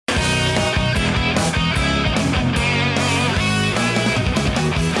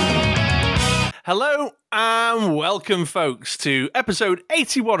And welcome, folks, to episode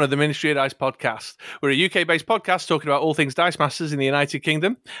 81 of the Ministry of Dice podcast. We're a UK-based podcast talking about all things Dice Masters in the United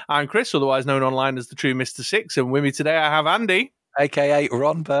Kingdom. I'm Chris, otherwise known online as the True Mr. Six, and with me today I have Andy. A.K.A.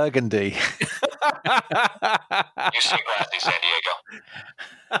 Ron Burgundy. You see Bradley San Diego.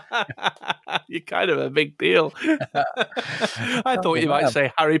 You're kind of a big deal. I thought you might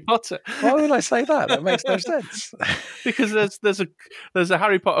say Harry Potter. Why would I say that? That makes no sense. Because there's a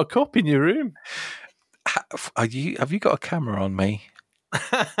Harry Potter cup in your room. Have you got a camera on me?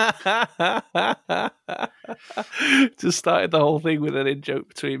 Just started the whole thing with an in-joke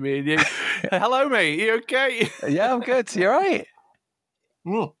between me and you. Hello, mate. You okay? Yeah, I'm good. You're right.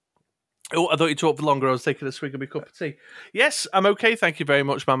 Oh, I thought you talked for longer. I was taking a swig of my cup of tea. Yes, I'm okay. Thank you very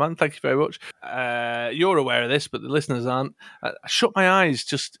much, my man. Thank you very much. You're aware of this, but the listeners aren't. I shut my eyes,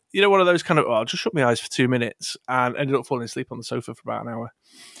 just, one of those kind of, I just shut my eyes for 2 minutes and ended up falling asleep on the sofa for about an hour,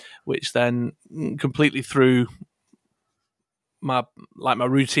 which then completely threw my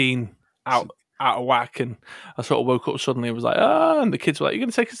routine out of whack. And I sort of woke up suddenly and was like, and the kids were like, "You're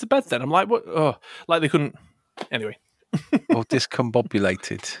going to take us to bed then?" I'm like, "What?" Oh, like they couldn't. Anyway. Or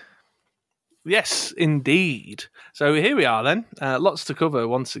discombobulated. Yes, indeed. So here we are then. Lots to cover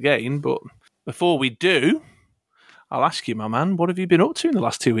once again. But before we do, I'll ask you, my man, what have you been up to in the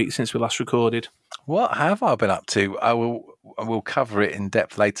last 2 weeks since we last recorded? What have I been up to? I will cover it in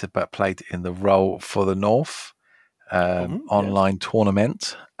depth later, but played in the Roll for the North online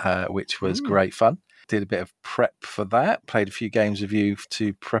tournament, which was great fun. Did a bit of prep for that. Played a few games with you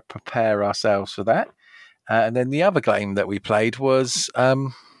to prepare ourselves for that. And then the other game that we played was,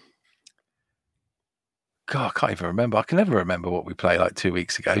 God, I can't even remember. I can never remember what we played like 2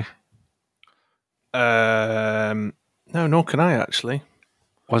 weeks ago. No, nor can I actually. It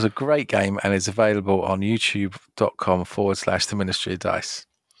was a great game and it's available on youtube.com/the Ministry of Dice.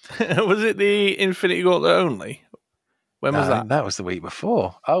 Was it the Infinity Gauntlet only? When was that? That was the week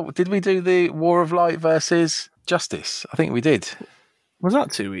before. Oh, did we do the War of Light versus Justice? I think we did. Was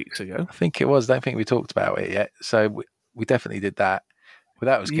that 2 weeks ago? I think it was. I don't think we talked about it yet. So we definitely did that. Well,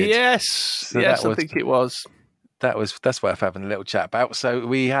 that was good. Yes, so yes, I think it was. That's worth having a little chat about. So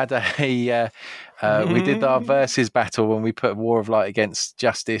we had we did our versus battle when we put War of Light against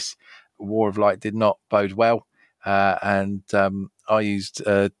Justice. War of Light did not bode well, and I used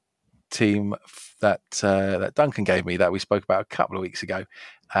a team that Duncan gave me that we spoke about a couple of weeks ago,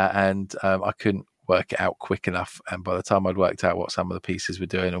 and I couldn't work it out quick enough. And by the time I'd worked out what some of the pieces were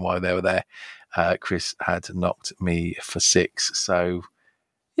doing and why they were there, Chris had knocked me for 6. So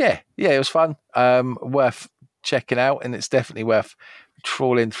yeah, it was fun. Worth checking out, and it's definitely worth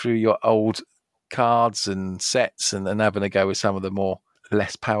trawling through your old cards and sets and having a go with some of the more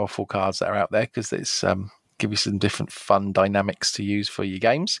less powerful cards that are out there, because it's give you some different fun dynamics to use for your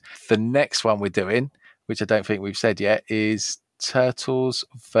games. The next one we're doing, which I don't think we've said yet, is Turtles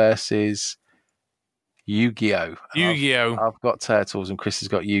versus Yu-Gi-Oh! I've got Turtles and Chris has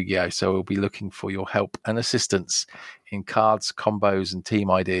got Yu-Gi-Oh! So we'll be looking for your help and assistance in cards, combos and team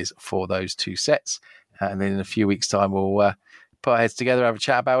ideas for those two sets. And then in a few weeks' time, we'll put our heads together, have a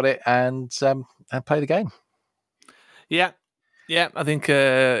chat about it, and play the game. Yeah, I think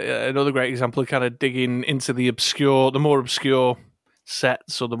another great example of kind of digging into the more obscure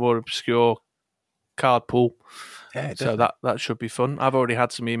sets or the more obscure card pool. Yeah, so that should be fun. I've already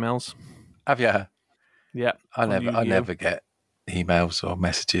had some emails. Have you? Yeah, I never get emails or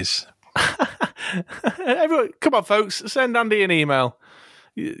messages. Everyone, come on, folks, send Andy an email.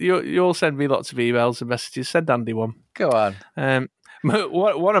 You'll send me lots of emails and messages. Send Andy one. Go on.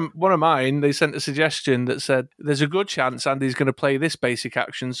 One of mine, they sent a suggestion that said, "There's a good chance Andy's going to play this basic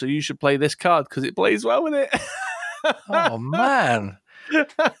action, so you should play this card because it plays well with it." Oh man.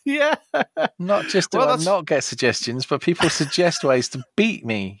 Yeah. Not just do I not get suggestions, but people suggest ways to beat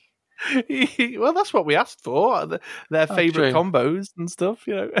me. Well, that's what we asked for. Their favourite combos and stuff,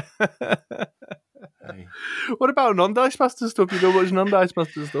 Hey. What about non-Dice Master stuff? You know much non-Dice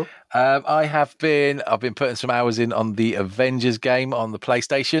Master stuff? I've been putting some hours in on the Avengers game on the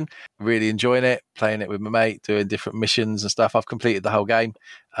PlayStation. Really enjoying it, playing it with my mate, doing different missions and stuff. I've completed the whole game.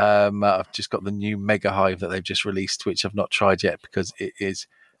 I've just got the new Mega Hive that they've just released, which I've not tried yet because it is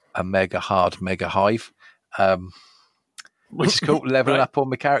a mega hard Mega Hive. Which is cool, leveling up all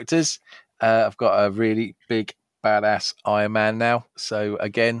my characters. I've got a really big, badass Iron Man now. So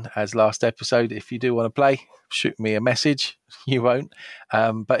again, as last episode, if you do want to play, shoot me a message. You won't.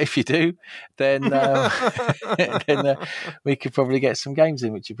 But if you do, then we could probably get some games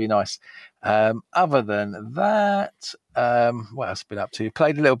in, which would be nice. Other than that, what else have I been up to?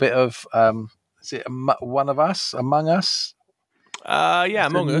 Played a little bit of, is it Among Us? Yeah,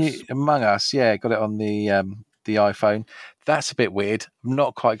 Among Us. Among Us, yeah, got it on the iPhone. That's a bit weird.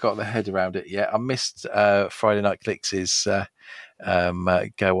 Not quite got the head around it yet. I missed Friday Night Clicks' go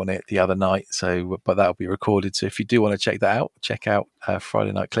on it the other night. So, but that'll be recorded. So if you do want to check that out, check out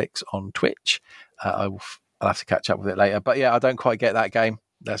Friday Night Clicks on Twitch. I'll have to catch up with it later. But yeah, I don't quite get that game.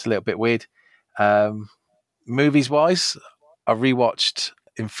 That's a little bit weird. Movies wise, I rewatched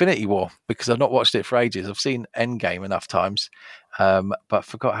Infinity War because I've not watched it for ages. I've seen Endgame enough times, but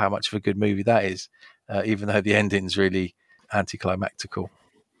forgot how much of a good movie that is, even though the ending's really anticlimactical.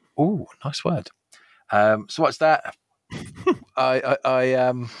 Ooh, nice word. So what's that?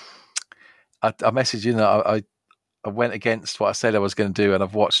 I messaged you, and I went against what I said I was going to do, and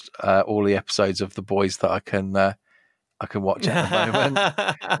I've watched all the episodes of The Boys that I can watch at the moment,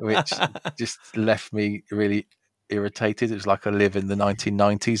 which just left me really irritated. It was like I live in the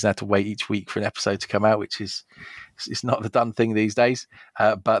 1990s and had to wait each week for an episode to come out, which is it's not the done thing these days.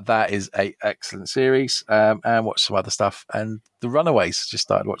 But that is a excellent series, and watch some other stuff. And The Runaways, just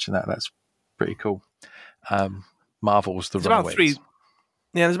started watching that. That's pretty cool. Marvel's The Runaways.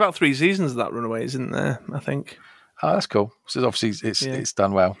 There's about 3 seasons of that Runaways, isn't there? I think. Oh, that's cool. So obviously it's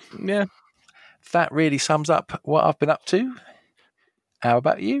done well. Yeah. That really sums up what I've been up to. How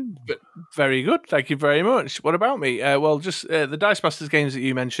about you? Very good. Thank you very much. What about me? Well, just the Dice Masters games that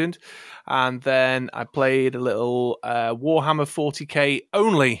you mentioned. And then I played a little Warhammer 40k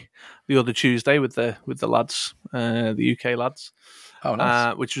only the other Tuesday with the lads, the UK lads. Oh,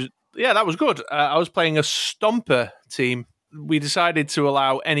 nice. Which was, that was good. I was playing a Stomper team. We decided to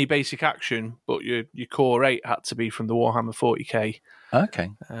allow any basic action, but your core 8 had to be from the Warhammer 40k. Okay.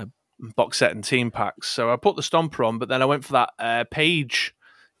 Box set and team packs. So I put the Stomper on, but then I went for that page,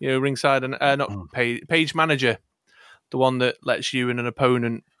 ringside and page manager, the one that lets you and an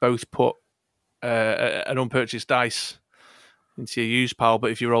opponent both put an unpurchased dice into your use pile,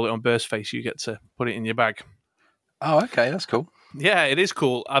 but if you roll it on burst face, you get to put it in your bag. Oh, okay, that's cool. Yeah, it is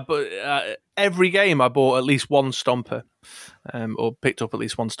cool. Every game I bought at least one Stomper, or picked up at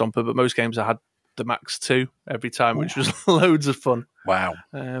least one Stomper, but most games I had the max 2 every time, which was loads of fun. Wow.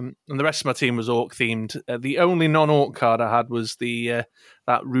 And the rest of my team was orc themed. The only non-orc card I had was the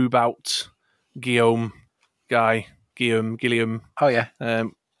that Rubout Guillaume guy, Gilliam. Oh yeah.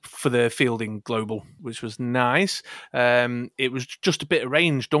 For the fielding global, which was nice. It was just a bit of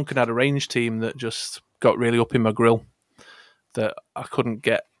range. Duncan had a range team that just got really up in my grill that I couldn't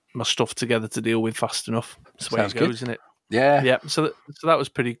get my stuff together to deal with fast enough. That's the way it goes, isn't it? Yeah. Yeah. So that was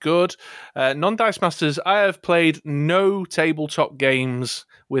pretty good. Non-Dice Masters, I have played no tabletop games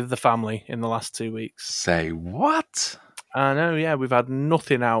with the family in the last 2 weeks. Say what? I know, yeah. We've had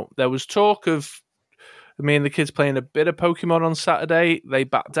nothing out. There was talk of me and the kids playing a bit of Pokemon on Saturday. They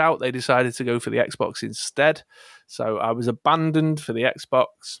backed out. They decided to go for the Xbox instead. So I was abandoned for the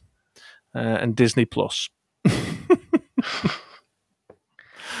Xbox and Disney Plus.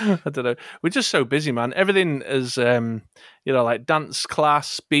 I don't know. We're just so busy, man. Everything is, like dance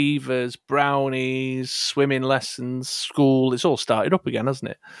class, beavers, brownies, swimming lessons, school. It's all started up again,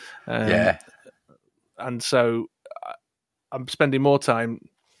 hasn't it? Yeah. And so I'm spending more time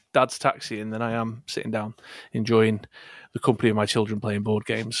dad's taxiing than I am sitting down enjoying the company of my children playing board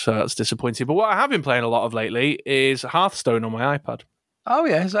games. So that's disappointing. But what I have been playing a lot of lately is Hearthstone on my iPad. Oh,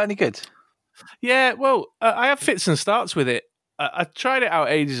 yeah. Is that any good? Yeah, well, I have fits and starts with it. I tried it out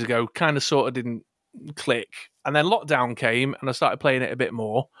ages ago, kind of sort of didn't click. And then lockdown came and I started playing it a bit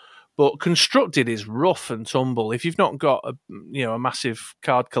more. But Constructed is rough and tumble. If you've not got a massive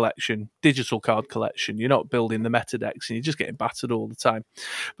card collection, digital card collection, you're not building the meta decks and you're just getting battered all the time.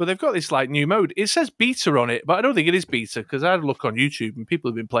 But they've got this new mode. It says beta on it, but I don't think it is beta because I had a look on YouTube and people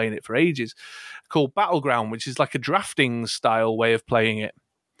have been playing it for ages, called Battleground, which is like a drafting style way of playing it.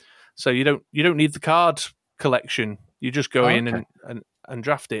 So you don't need the card collection. You just go in and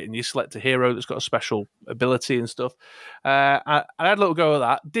draft it, and you select a hero that's got a special ability and stuff. I had a little go at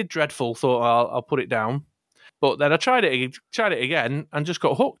that. Did dreadful. Thought I'll put it down, but then I tried it again and just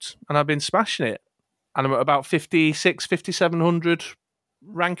got hooked. And I've been smashing it. And I'm at about 5,700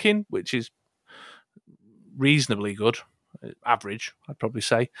 ranking, which is reasonably good, average, I'd probably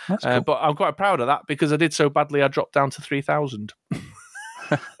say. That's cool. But I'm quite proud of that because I did so badly. I dropped down to 3,000.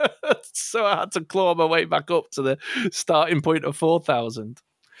 So I had to claw my way back up to the starting point of 4,000.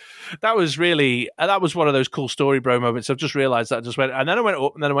 That was one of those cool story bro moments. I've just realised that I just went, and then I went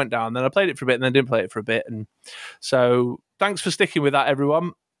up, and then I went down, and then I played it for a bit, and then didn't play it for a bit. And so thanks for sticking with that,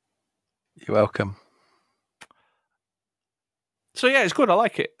 everyone. You're welcome. So yeah, it's good. I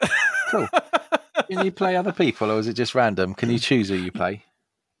like it. Cool. Can you play other people, or is it just random? Can you choose who you play?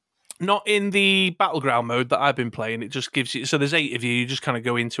 Not in the battleground mode that I've been playing. It just gives you. So there's 8 of you. You just kind of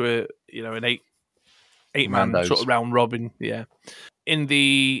go into an eight-man Randos. sort of round robin. Yeah. In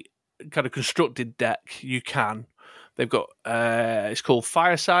the kind of constructed deck, you can. They've got it's called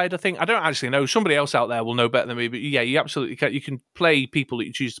Fireside, I think. I don't actually know. Somebody else out there will know better than me. But yeah, you absolutely can. You can play people that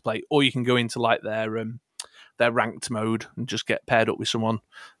you choose to play, or you can go into like their ranked mode and just get paired up with someone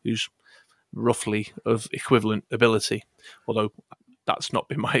who's roughly of equivalent ability. Although that's not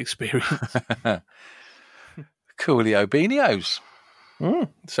been my experience. Coolio Beanios.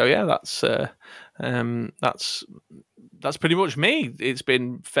 So yeah, that's pretty much me. It's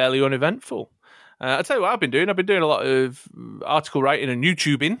been fairly uneventful. I'll tell you what I've been doing. I've been doing a lot of article writing and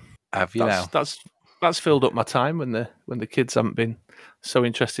YouTubing. Have you now? That's filled up my time when the kids haven't been so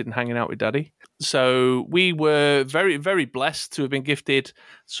interested in hanging out with Daddy. So we were very, very blessed to have been gifted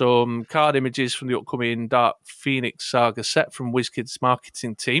some card images from the upcoming Dark Phoenix Saga set from WizKids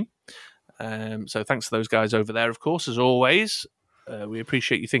marketing team. So thanks to those guys over there, of course, as always. We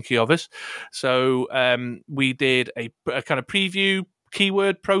appreciate you thinking of us. So we did a kind of preview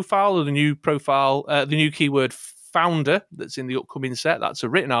keyword profile of the new keyword founder that's in the upcoming set. That's a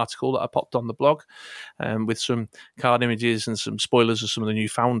written article that I popped on the blog with some card images and some spoilers of some of the new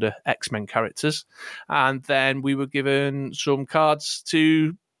founder X-Men characters. And then we were given some cards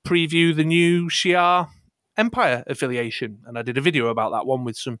to preview the new Shi'ar Empire affiliation. And I did a video about that one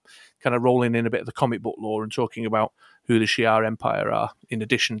with some kind of rolling in a bit of the comic book lore and talking about who the Shi'ar Empire are, in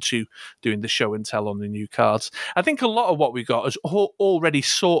addition to doing the show and tell on the new cards. I think a lot of what we got has already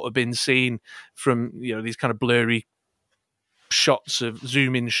sort of been seen from, these kind of blurry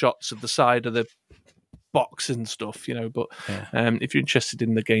zoom in shots of the side of the box and stuff, but if you're interested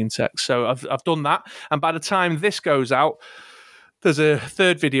in the game text. So I've done that. And by the time this goes out, there's a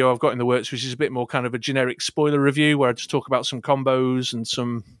third video I've got in the works, which is a bit more kind of a generic spoiler review where I just talk about some combos and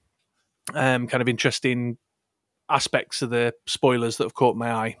some kind of interesting aspects of the spoilers that have caught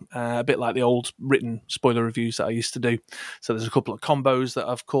my eye, a bit like the old written spoiler reviews that I used to do. So there's a couple of combos that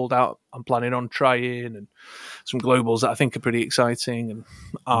I've called out I'm planning on trying, and some globals that I think are pretty exciting, and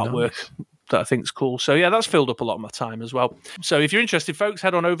artwork that I think is cool. So yeah, that's filled up a lot of my time as well. So if you're interested, folks,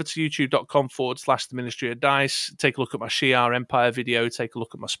 head on over to youtube.com/the Ministry of Dice, take a look at my Shi'ar Empire video, take a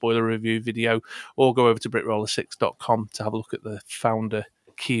look at my spoiler review video, or go over to britroller6.com to have a look at the founder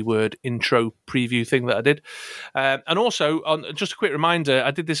keyword intro preview thing that I did. And also, just a quick reminder, I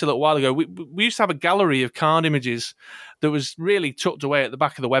did this a little while ago. We used to have a gallery of card images that was really tucked away at the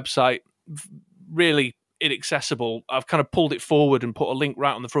back of the website, really inaccessible. I've kind of pulled it forward and put a link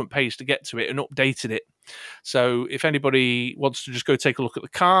right on the front page to get to it and updated it. So if anybody wants to just go take a look at the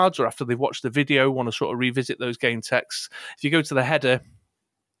cards, or after they've watched the video want to sort of revisit those game texts, if you go to the header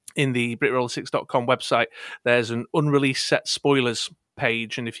in the BritRoller6.com website, there's an unreleased set spoilers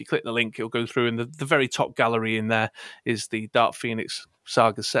page, and if you click the link, it'll go through, and the very top gallery in there is the Dark Phoenix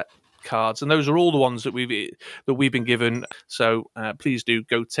Saga set cards, and those are all the ones that we've been given. So please do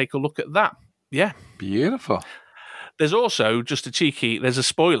go take a look at that. Yeah, beautiful. There's also just there's a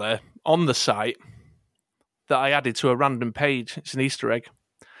spoiler on the site that I added to a random page. It's an Easter egg.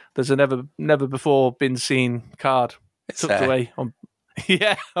 There's a never before been seen card tucked away on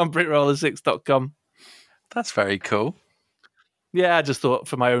BritRoller6.com. That's very cool. Yeah, I just thought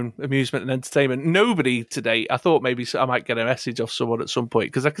for my own amusement and entertainment. Nobody today. I thought maybe I might get a message off someone at some point,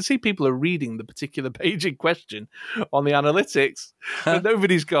 because I can see people are reading the particular page in question on the analytics. But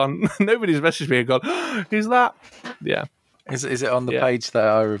nobody's messaged me and gone, who's that? Yeah. Is it on the page that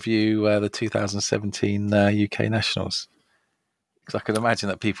I review the 2017 UK Nationals? Because I can imagine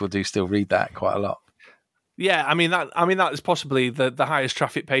that people do still read that quite a lot. Yeah, I mean that is possibly the highest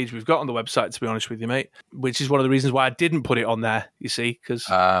traffic page we've got on the website, to be honest with you, mate. Which is one of the reasons why I didn't put it on there. You see, because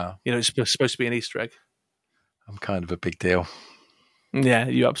it's supposed to be an Easter egg. I'm kind of a big deal. Yeah,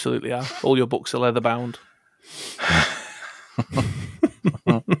 you absolutely are. All your books are leather bound.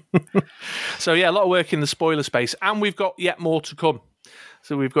 So yeah, a lot of work in the spoiler space, and we've got yet more to come.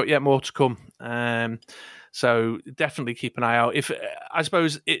 So definitely keep an eye out. If I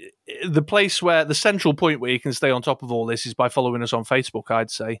suppose the place where the central point where you can stay on top of all this is by following us on Facebook,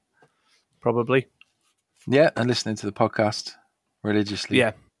 I'd say, probably. Yeah, and listening to the podcast religiously.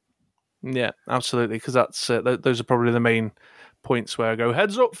 Yeah, absolutely. Because that's those are probably the main points where I go,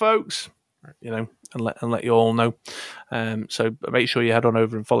 heads up, folks, and let you all know. So make sure you head on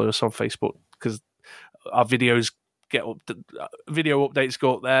over and follow us on Facebook, because our videos video updates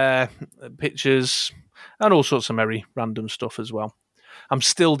go up there, pictures, and all sorts of merry random stuff as well. I'm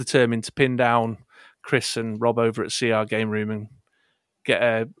still determined to pin down Chris and Rob over at CR Game Room and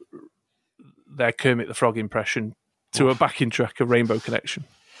get their Kermit the Frog impression to a backing track of Rainbow Connection.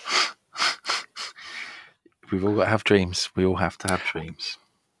 We've all got to have dreams. We all have to have dreams.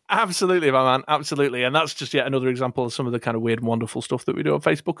 Absolutely, my man. Absolutely. And that's just yet another example of some of the kind of weird and wonderful stuff that we do on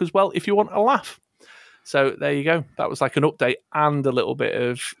Facebook as well, if you want a laugh. So there you go. That was like an update and a little bit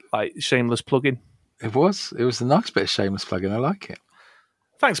of like shameless plugging. It was a nice bit of shameless plugging. I like it.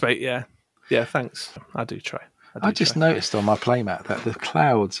 Thanks, mate. Yeah, thanks. I do try. I just noticed on my playmat that the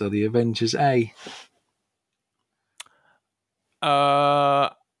clouds are the Avengers A.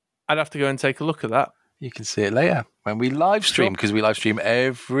 I'd have to go and take a look at that. You can see it later when we live stream, because we live stream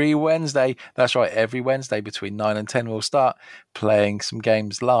every Wednesday. That's right, every Wednesday between 9 and 10 we'll start playing some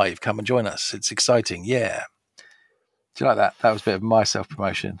games live. Come and join us. It's exciting. Yeah. Do you like that? That was a bit of my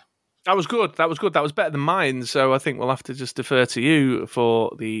self-promotion. That was good. That was better than mine. So I think we'll have to just defer to you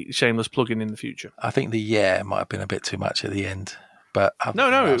for the shameless plug-in in the future. I think the might have been a bit too much at the end. But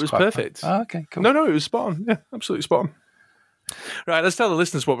no, it was perfect. Oh, okay, cool. No, it was spot on. Yeah, absolutely spot on. Right, let's tell the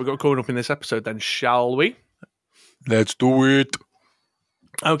listeners what we've got coming up in this episode then, shall we? Let's do it.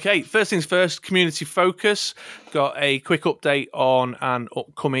 Okay, first things first, community focus. Got a quick update on an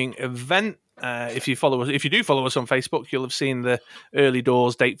upcoming event. If you do follow us on Facebook, you'll have seen the early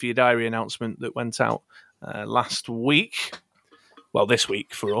doors date for your diary announcement that went out last week. Well, this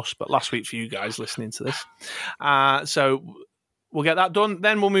week for us, but last week for you guys listening to this. So we'll get that done.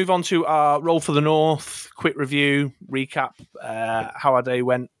 Then we'll move on to our Roll for the North, quick review, recap, how our day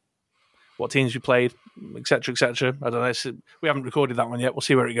went, what teams we played, etc., etc. I don't know. We haven't recorded that one yet. We'll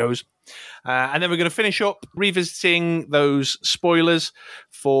see where it goes. And then we're going to finish up revisiting those spoilers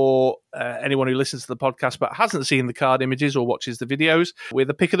for anyone who listens to the podcast but hasn't seen the card images or watches the videos with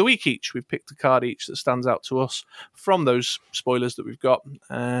a pick of the week each. We've picked a card each that stands out to us from those spoilers that we've got,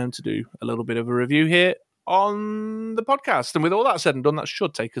 and to do a little bit of a review here on the podcast. And with all that said and done, that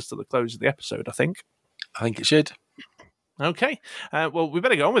should take us to the close of the episode, I think. I think it should. Okay. Well, we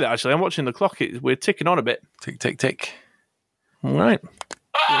better go on with it, actually. I'm watching the clock. We're ticking on a bit. Tick, tick, tick. All right.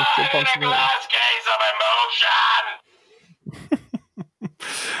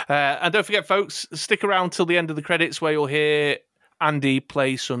 And don't forget, folks, stick around till the end of the credits where you'll hear Andy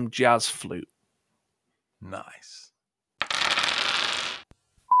play some jazz flute. Nice.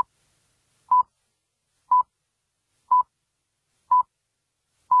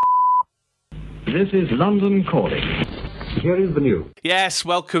 This is London Calling. Here is the news. Yes,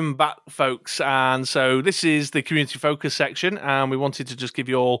 welcome back, folks. And so this is the community focus section, and we wanted to just give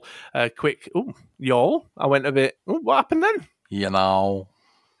you all a quick... Oh, y'all. I went a bit... Oh, what happened then? You know.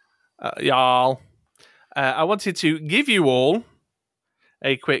 Y'all. I wanted to give you all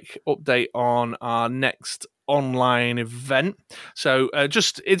a quick update on our next online event. So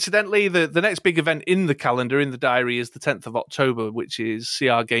just incidentally, the next big event in the calendar, in the diary, is the 10th of October, which is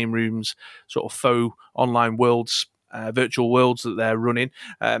CR Game Room's sort of faux online worlds, virtual worlds that they're running.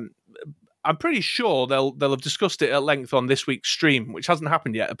 I'm pretty sure they'll have discussed it at length on this week's stream, which hasn't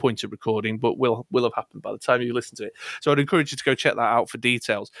happened yet at point of recording, but will have happened by the time you listen to it. So I'd encourage you to go check that out for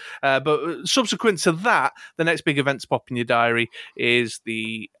details. But subsequent to that, the next big event to pop in your diary is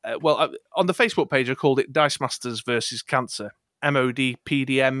on the Facebook page I called it Dice Masters versus Cancer. MOD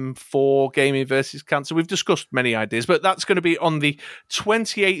PDM for Gaming versus Cancer. We've discussed many ideas, but that's going to be on the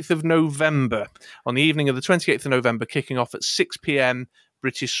 28th of November, on the evening of the 28th of November, kicking off at 6 p.m.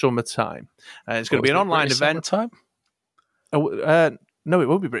 British summertime. It's going to be an online British event. Summertime? No, it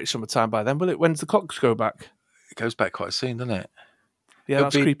won't be British summertime by then, will it? When's the clocks go back? It goes back quite soon, doesn't it? Yeah, It'll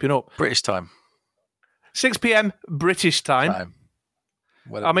that's be creeping up. British time. 6 p.m. British time.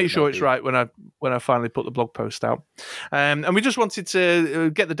 I'll make sure it's right when I finally put the blog post out. And we just wanted to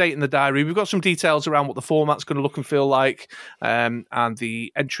get the date in the diary. We've got some details around what the format's going to look and feel like, and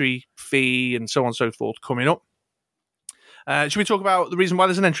the entry fee and so on and so forth coming up. Should we talk about the reason why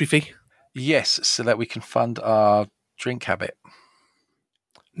there's an entry fee? Yes, so that we can fund our drink habit.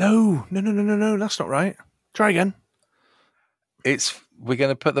 No, that's not right. Try again. We're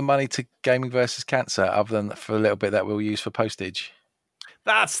going to put the money to Gaming versus Cancer, other than for a little bit that we'll use for postage.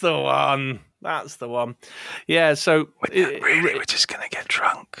 That's the one. Yeah, so... We're just going to get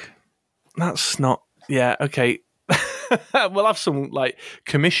drunk. That's not... Yeah, okay. We'll have some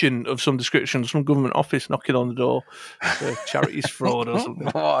commission of some description, some government office knocking on the door for charities fraud or something.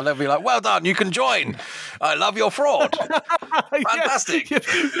 Oh, and they'll be like, well done, you can join. I love your fraud. Fantastic. Yes.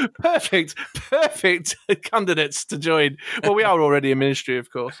 Perfect candidates to join. Well, we are already a ministry, of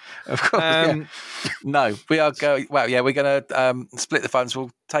course. Of course, yeah. No, we are going... Well, yeah, we're going to split the funds.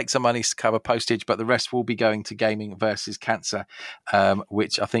 We'll take some money to cover postage, but the rest will be going to Gaming versus Cancer,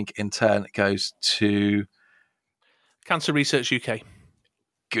 which I think in turn goes to... Cancer Research UK.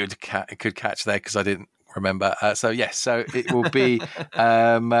 Good catch there, because I didn't remember. So it will be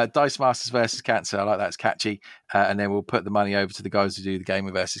Dice Masters versus Cancer. I like that, it's catchy. And then we'll put the money over to the guys who do the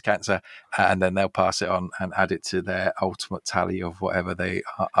Gamer versus Cancer, and then they'll pass it on and add it to their ultimate tally of whatever they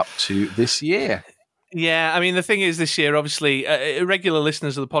are up to this year. Yeah, I mean, the thing is, this year, obviously, regular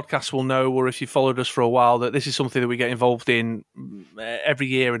listeners of the podcast will know, or if you followed us for a while, that this is something that we get involved in every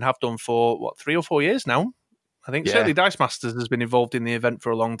year and have done for, 3 or 4 years now. I think certainly Dice Masters has been involved in the event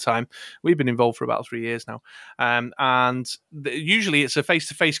for a long time. We've been involved for about 3 years now. Usually it's a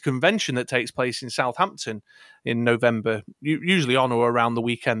face-to-face convention that takes place in Southampton in November, usually on or around the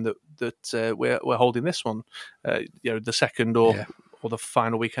weekend that we're holding this one, the second or the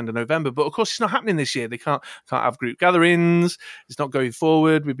final weekend of November. But of course, it's not happening this year. They can't have group gatherings. It's not going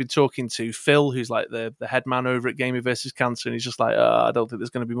forward. We've been talking to Phil, who's like the head man over at Gamer versus Cancer, and he's just like, I don't think there's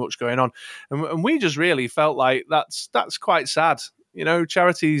going to be much going on. And we just really felt like that's quite sad.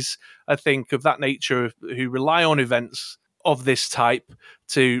 Charities, I think, of that nature who rely on events of this type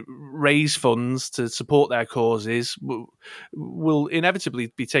to raise funds to support their causes will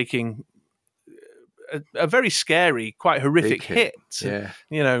inevitably be taking a very scary, quite horrific hit.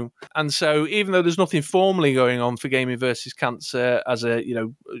 And so even though there's nothing formally going on for Gaming versus Cancer as a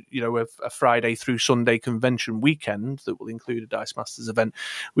Friday through Sunday convention weekend that will include a Dice Masters event,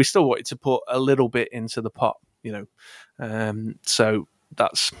 we still wanted to put a little bit into the pot. So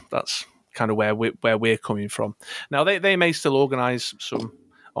that's kind of where we're coming from. Now they may still organise some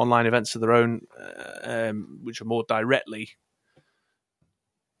online events of their own, which are more directly,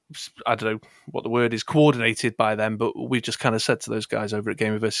 I don't know what the word is, coordinated by them, but we just kind of said to those guys over at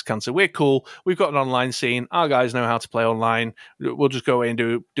Gamer vs. Cancer, we're cool. We've got an online scene. Our guys know how to play online. We'll just go away and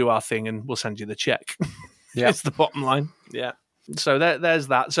do our thing, and we'll send you the check. Yeah, it's the bottom line. Yeah. So there's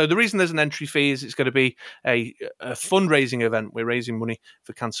that. So the reason there's an entry fee is it's going to be a fundraising event. We're raising money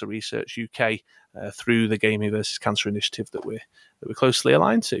for Cancer Research UK through the Gaming vs. Cancer initiative that we're closely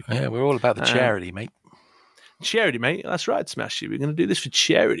aligned to. Yeah, we're all about the charity, mate. Charity, mate. That's right, Smashy. We're going to do this for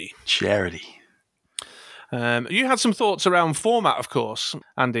charity. Charity. You had some thoughts around format, of course,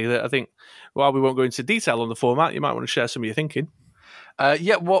 Andy, that I think, while we won't go into detail on the format, you might want to share some of your thinking.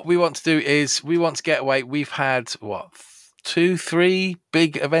 What we want to do is we want to get away. We've had, 2-3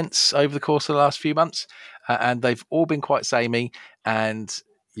 big events over the course of the last few months, and they've all been quite samey, and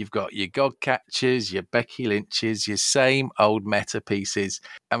you've got your God Catchers, your Becky Lynches, your same old meta pieces,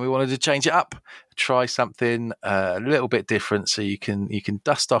 and we wanted to change it up, try something a little bit different, so you can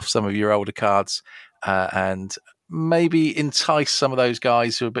dust off some of your older cards and maybe entice some of those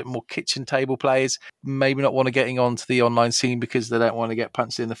guys who are a bit more kitchen table players, maybe not want to getting onto the online scene because they don't want to get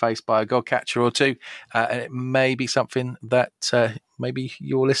punched in the face by a God Catcher or two, and it may be something that maybe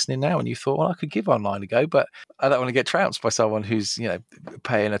you're listening now and you thought, well, I could give online a go, but I don't want to get trounced by someone who's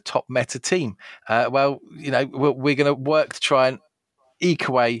paying a top meta team. We're going to work to try and eke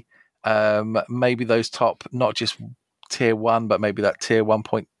away maybe those top, not just tier 1, but maybe that tier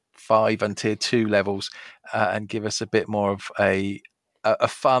 1.5 and tier 2 levels, and give us a bit more of a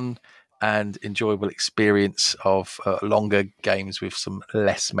fun and enjoyable experience of longer games with some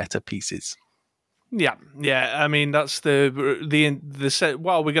less meta pieces. Yeah. I mean, that's the set.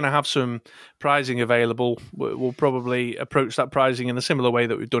 While we're going to have some pricing available, we'll probably approach that pricing in a similar way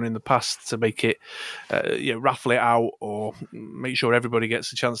that we've done in the past to make it, raffle it out or make sure everybody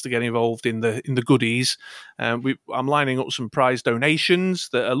gets a chance to get involved in the goodies. I'm lining up some prize donations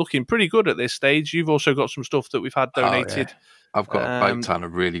that are looking pretty good at this stage. You've also got some stuff that we've had donated. Oh, yeah. I've got a boat ton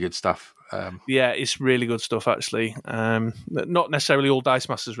of really good stuff. It's really good stuff, actually. Not necessarily all Dice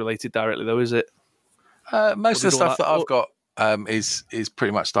Masters related directly, though, is it? Most of the stuff that I've got is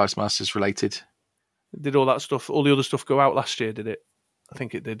pretty much Dice Masters related. Did all that stuff, all the other stuff, go out last year? Did it? I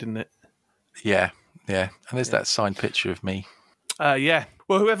think it did, didn't it? Yeah. And there's that signed picture of me. Yeah.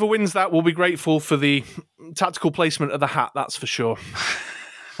 Well, whoever wins that will be grateful for the tactical placement of the hat. That's for sure.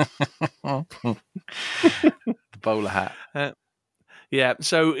 The bowler hat. Yeah,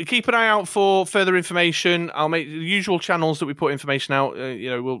 so keep an eye out for further information. I'll make the usual channels that we put information out.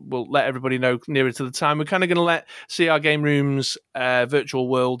 We'll let everybody know nearer to the time. We're kind of going to let CR Game Room's Virtual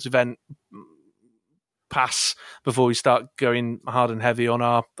Worlds event pass before we start going hard and heavy on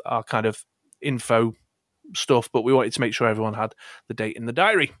our kind of info stuff. But we wanted to make sure everyone had the date in the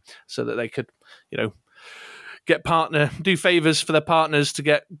diary so that they could, do favours for their partners to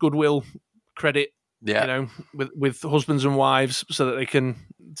get goodwill credit. Yeah, with husbands and wives, so that they can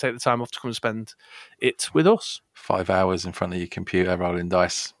take the time off to come and spend it with us. 5 hours in front of your computer rolling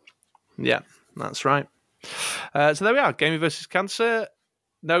dice. Yeah, that's right. So there we are, Gaming vs. Cancer.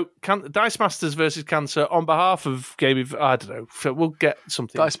 No, Dice Masters versus Cancer on behalf of Game of... I don't know. So we'll get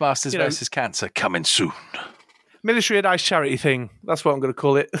something. Dice Masters versus Cancer coming soon. Military of Dice charity thing. That's what I'm going to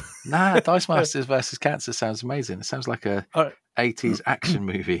call it. Nah, Dice Masters versus Cancer sounds amazing. It sounds like a 80s action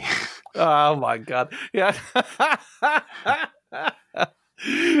movie. Oh, my God. Yeah.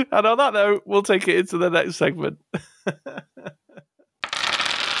 And on that note, we'll take it into the next segment.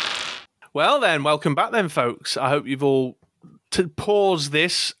 Well, then, welcome back then, folks. I hope you've all paused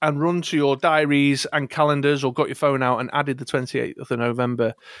this and run to your diaries and calendars or got your phone out and added the 28th of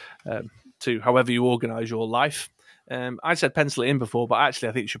November to however you organise your life. I said pencil it in before, but actually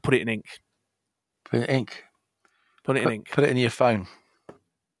I think you should put it in ink. Put it in ink. Put it in ink. Put it in your phone.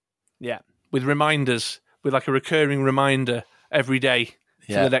 Yeah, with reminders, with like a recurring reminder every day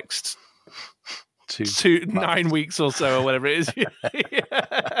for the next 9 weeks or so, or whatever it is.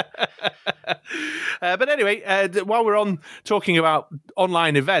 But anyway, while we're on talking about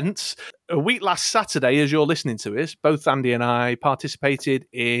online events, a week last Saturday, as you're listening to us, both Andy and I participated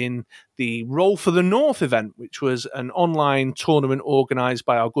in the Roll for the North event, which was an online tournament organised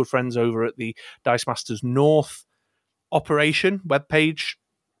by our good friends over at the Dice Masters North operation, webpage,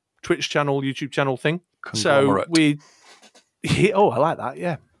 Twitch channel, YouTube channel thing. So I like that,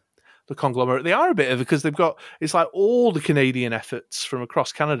 yeah. The conglomerate. They are a bit of it because they've got, it's like all the Canadian efforts from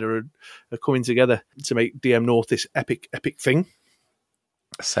across Canada are coming together to make DM North this epic thing.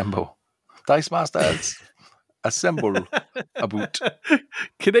 Assemble. Dice Masters. Assemble. About.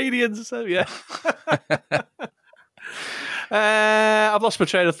 Canadians, yeah. I've lost my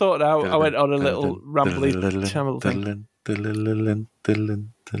train of thought now. I went on a little rambly channel thing.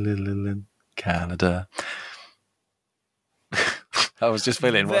 Canada. I was just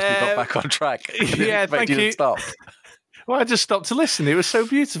feeling once we got back on track. Yeah, thank you. Stop. Well, I just stopped to listen. It was so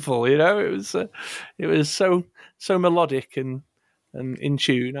beautiful, you know. It was so melodic and in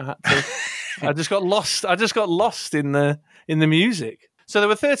tune. I just got lost. I just got lost in the music. So there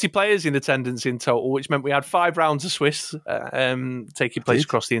were 30 players in attendance in total, which meant we had 5 rounds of Swiss taking place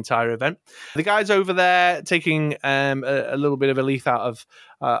across the entire event. The guys over there taking a little bit of a leaf out of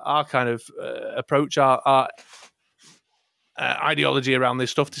our kind of approach, our ideology around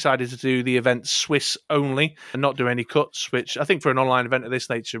this stuff, decided to do the event Swiss only and not do any cuts, which I think for an online event of this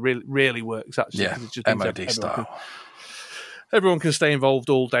nature really works, actually. Yeah, it just MOD style. Everyone can stay involved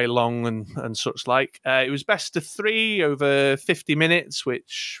all day long and such like. It was best of 3 over 50 minutes,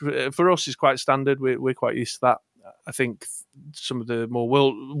 which for us is quite standard. We're quite used to that. I think some of the more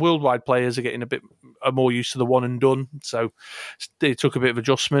worldwide players are getting are more used to the one and done, so it took a bit of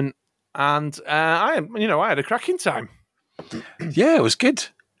adjustment. And I had a cracking time. Yeah, it was good.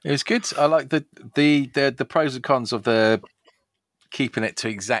 It was good. I like the pros and cons of the keeping it to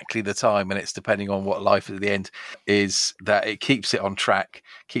exactly the time, and it's depending on what life at the end is, that it keeps it on track,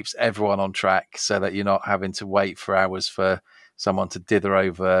 keeps everyone on track, so that you're not having to wait for hours for someone to dither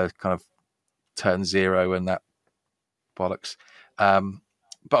over kind of turn 0 and that bollocks.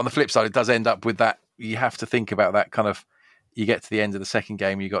 But on the flip side, it does end up with that. You have to think about that kind of, you get to the end of the second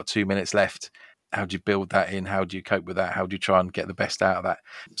game, you've got 2 minutes left. How do you build that in? How do you cope with that? How do you try and get the best out of that?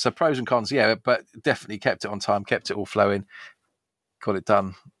 So pros and cons, yeah, but definitely kept it on time, kept it all flowing, got it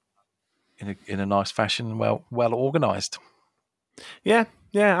done in a nice fashion, well organised. Yeah,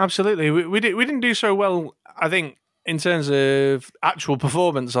 absolutely. We didn't do so well, I think, in terms of actual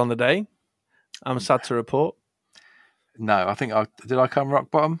performance on the day. I'm sad to report. No, I think did I come rock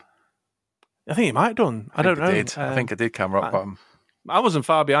bottom? I think you might have done. I don't know. I think I did come rock bottom. I wasn't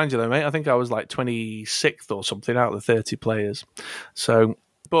far behind you though, mate. I think I was like 26th or something out of the 30 players. So,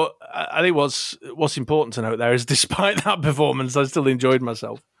 but I think what's important to note there is, despite that performance, I still enjoyed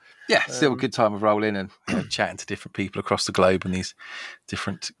myself. Yeah, still a good time of rolling and chatting to different people across the globe and these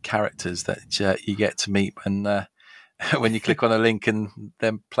different characters that you get to meet. And when you click on a link and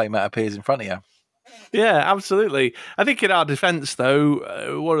then playmat appears in front of you. Yeah, absolutely. I think in our defence,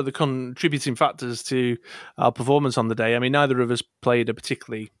 though, one of the contributing factors to our performance on the day, I mean, neither of us played a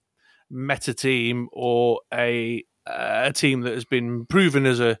particularly meta team or a team that has been proven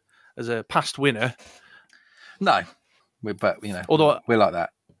as a past winner. No, although we're like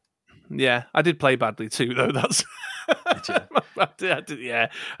that. Yeah, I did play badly too, though. That's I did, yeah.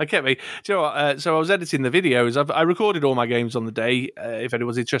 I kept me. Do you know what? So I was editing the videos. I recorded all my games on the day. If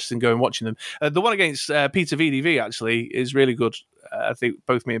anyone's interested in going and watching them, the one against Peter VDV actually is really good. I think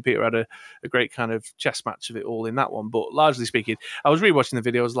both me and Peter had a great kind of chess match of it all in that one. But largely speaking, I was rewatching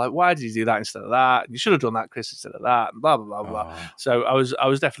the videos like, why did you do that instead of that? You should have done that, Chris, instead of that, and blah blah blah blah. So I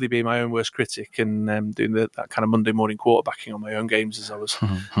was definitely being my own worst critic and doing that kind of Monday morning quarterbacking on my own games as I was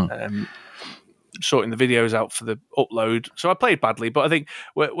sorting the videos out for the upload. So I played badly, but I think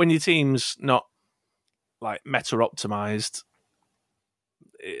when your team's not like meta optimized,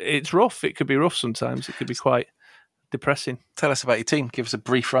 it's rough. It could be rough sometimes. It could be quite depressing. Tell us about your team. Give us a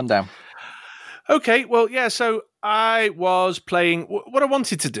brief rundown. Okay, well, yeah. So I was playing. What I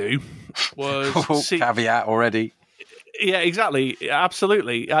wanted to do was caveat already. Yeah, exactly.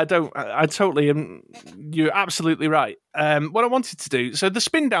 Absolutely. I totally am. You're absolutely right. What I wanted to do, so the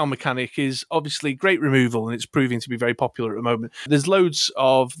spin down mechanic is obviously great removal and it's proving to be very popular at the moment. There's loads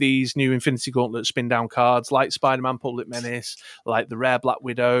of these new Infinity Gauntlet spin down cards like Spider-Man Public Menace, like the rare Black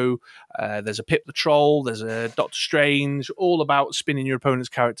Widow. There's a Pip the Troll, there's a Doctor Strange, all about spinning your opponent's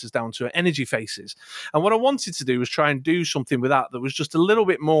characters down to energy faces. And what I wanted to do was try and do something with that was just a little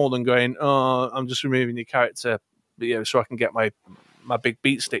bit more than going, oh, I'm just removing your character, so I can get my big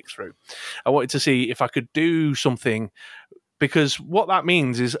beat stick through. I wanted to see if I could do something, because what that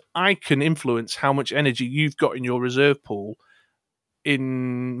means is I can influence how much energy you've got in your reserve pool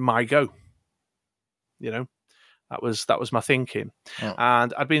in my go. That was my thinking. Oh.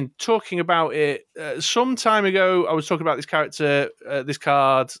 And I'd been talking about it some time ago. I was talking about this character, this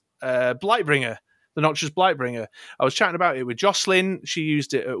card, Blightbringer. The Noxious Blightbringer. I was chatting about it with Jocelyn. She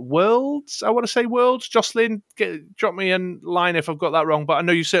used it at Worlds. I want to say Worlds. Jocelyn, drop me a line if I've got that wrong, but I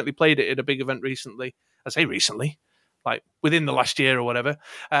know you certainly played it at a big event recently. I say recently, like within the last year or whatever.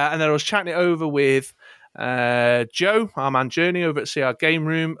 And then I was chatting it over with Joe, our man Journey, over at CR Game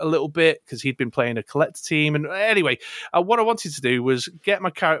Room a little bit, because he'd been playing a collector team. And anyway, what I wanted to do was get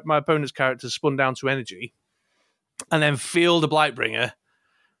my opponent's characters spun down to energy and then field a Blightbringer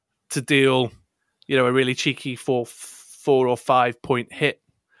to deal a really cheeky 4 or 5 point hit,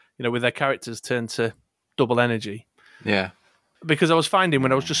 with their characters turned to double energy. Yeah. Because I was finding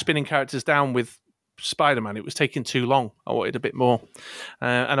when I was just spinning characters down with Spider-Man, it was taking too long. I wanted a bit more.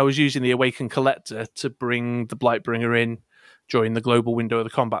 And I was using the Awakened Collector to bring the Blightbringer in during the global window of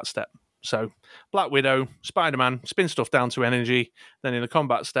the combat step. So Black Widow, Spider-Man, spin stuff down to energy, then in the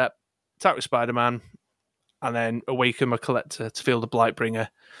combat step, attack with Spider-Man, and then awaken my Collector to field the Blightbringer,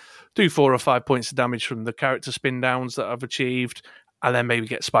 do 4 or 5 points of damage from the character spin downs that I've achieved, and then maybe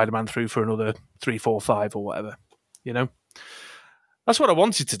get Spider-Man through for another 3, 4, 5 or whatever. That's what I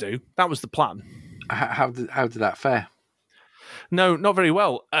wanted to do. That was the plan. How did that fare? No, not very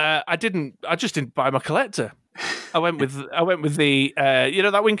well. I just didn't buy my Collector. I went with the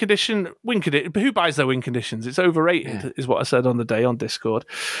that win condition. Who buys their win conditions? It's overrated, is what I said on the day on Discord.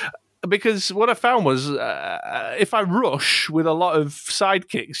 Because what I found was if I rush with a lot of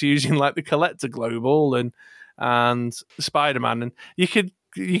sidekicks using like the Collector Global and Spider-Man, and you could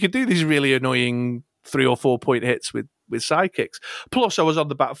do these really annoying 3 or 4 point hits with sidekicks. Plus, I was on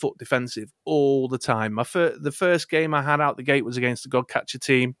the back foot defensive all the time. The first game I had out the gate was against the Godcatcher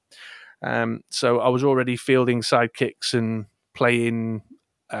team, so I was already fielding sidekicks and playing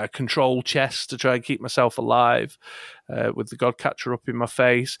control chess to try and keep myself alive with the Godcatcher up in my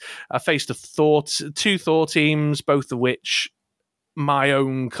face. I faced two Thor teams, both of which my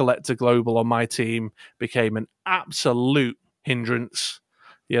own Collector Global on my team became an absolute hindrance.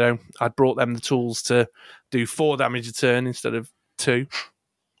 I'd brought them the tools to do 4 damage a turn instead of 2.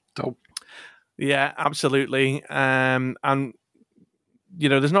 Dope. Yeah, absolutely. And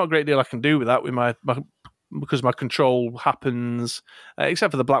there's not a great deal I can do with that with my because my control happens,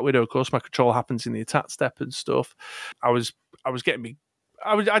 except for the Black Widow, of course, my control happens in the attack step and stuff. I just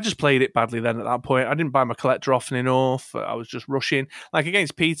played it badly then at that point. I didn't buy my Collector often enough. I was just rushing. Like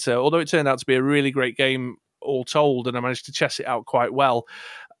against Peter, although it turned out to be a really great game all told, and I managed to chess it out quite well,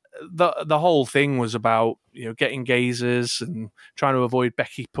 the whole thing was about getting gazers and trying to avoid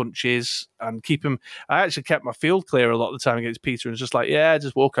Becky punches and keep them. I actually kept my field clear a lot of the time against Peter, and was just like,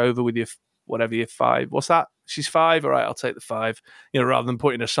 just walk over with your whatever your 5. What's that? She's 5. All right, I'll take the 5. Rather than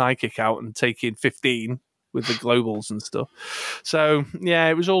putting a sidekick out and taking 15 with the globals and stuff. So yeah,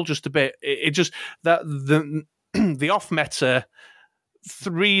 it was all just a bit. It just that the off meta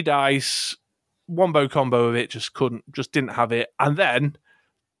 3 dice wombo combo of it just didn't have it. And then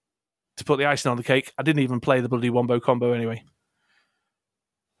to put the icing on the cake, I didn't even play the bloody wombo combo anyway.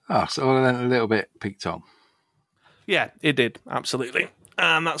 Oh, so I went a little bit peaked on. Yeah, it did, absolutely.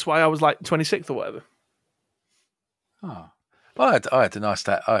 And that's why I was like 26th or whatever. Oh, well, I had a nice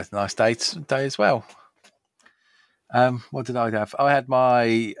day. I had a nice day as well. What did I have? I had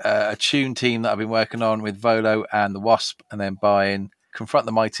my Attune team that I've been working on with Volo and the Wasp, and then buying Confront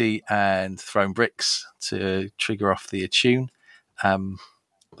the Mighty and Throwing Bricks to trigger off the Attune. I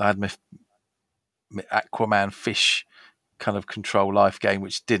had my Aquaman fish kind of control life game,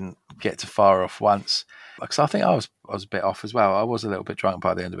 which didn't get to fire off once. Because I think I was a bit off as well. I was a little bit drunk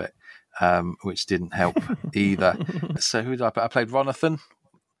by the end of it, which didn't help either. So who did I play? I played Ronathan.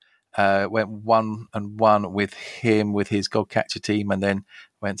 Went 1-1 with him with his Godcatcher team, and then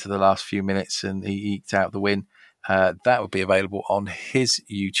went to the last few minutes and he eked out the win. That would be available on his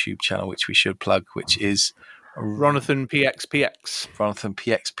YouTube channel, which we should plug, which is Ronathan PXPX. Ronathan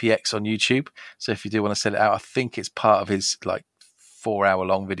PXPX on YouTube. So if you do want to set it out, I think it's part of his 4-hour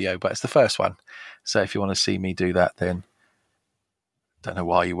long video, but it's the first one. So if you want to see me do that, then don't know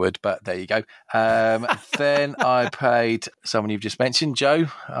why you would, but there you go. Then I played someone you've just mentioned, Joe,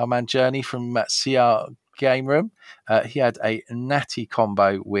 our man Journey from CR Game Room. He had a natty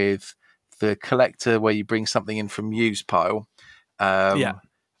combo with the collector where you bring something in from used pile.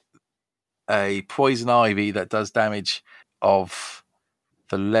 A poison ivy that does damage of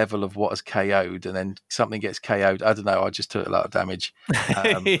the level of what is KO'd, and then something gets KO'd. I don't know. I just took a lot of damage.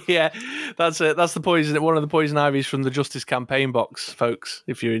 Yeah, that's it. That's the poison. One of the poison ivies from the Justice campaign box, folks.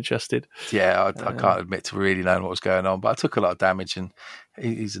 If you're interested. Yeah, I can't admit to really knowing what was going on, but I took a lot of damage, and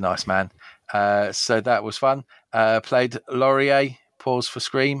he's a nice man. So that was fun. Played Laurier. Pause for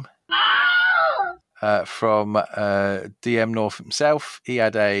Scream. From DM North himself. He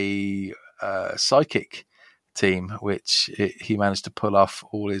had a psychic team, which he managed to pull off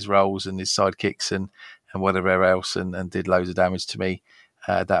all his roles and his sidekicks and whatever else, and did loads of damage to me.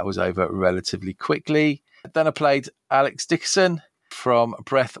 That was over relatively quickly. Then I played Alex Dickerson from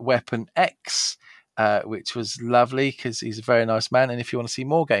Breath Weapon X, which was lovely because he's a very nice man. And if you want to see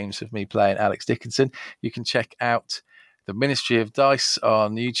more games of me playing Alex Dickinson, you can check out the Ministry of Dice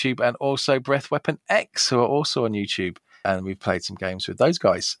on YouTube, and also Breath Weapon X, who are also on YouTube. And we've played some games with those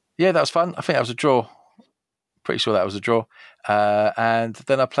guys. Yeah, that was fun. I think that was a draw. Pretty sure that was a draw. And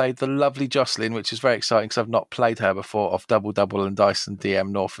then I played the lovely Jocelyn, which is very exciting because I've not played her before, off Double Double and Dice and DM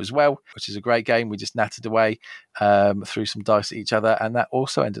North as well, which is a great game. We just nattered away, threw some dice at each other, and that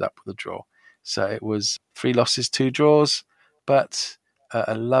also ended up with a draw. So it was 3 losses, 2 draws, but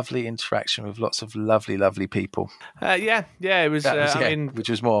a lovely interaction with lots of lovely, lovely people. It was. I mean, which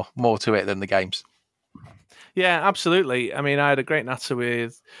was more to it than the games. Yeah, absolutely. I mean, I had a great natter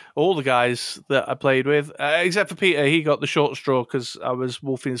with all the guys that I played with, except for Peter. He got the short straw because I was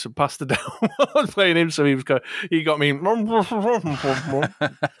wolfing some pasta down while I was playing him, so he got me.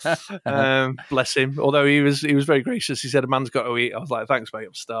 Bless him. Although he was very gracious. He said, "A man's got to eat." I was like, "Thanks, mate.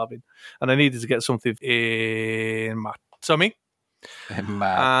 I'm starving," and I needed to get something in my tummy. In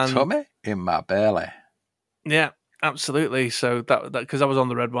my tummy, in my belly. Yeah, absolutely. So that because I was on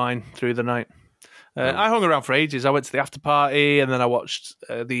the red wine through the night. I hung around for ages. I went to the after party, and then I watched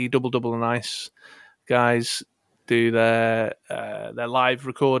the Double Double and Ice guys do their live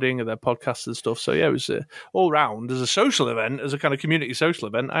recording of their podcasts and stuff. So yeah, it was all round as a social event, as a kind of community social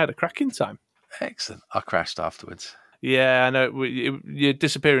event. I had a cracking time. Excellent. I crashed afterwards. Yeah, I know. Your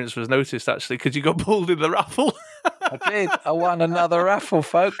disappearance was noticed actually because you got pulled in the raffle. I did. I won another raffle,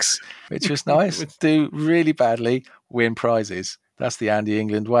 folks, which was nice. Do really badly, win prizes. That's the Andy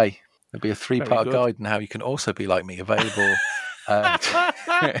England way. There'll be a 3-part guide on how you can also be like me, available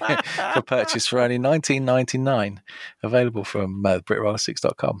for purchase for only $19.99. Available from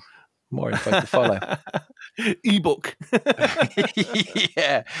BR6.com. More info to follow. Ebook.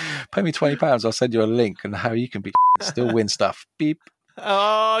 Yeah. Pay me £20. I'll send you a link on how you can still win stuff. Beep.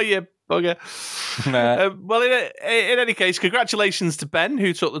 Oh, yeah. Bugger. Nah. Well, in any case, congratulations to Ben,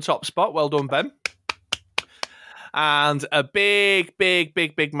 who took the top spot. Well done, Ben. And a big,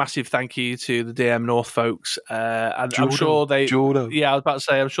 massive thank you to the DM North folks. And I'm sure Jordo. Yeah, I was about to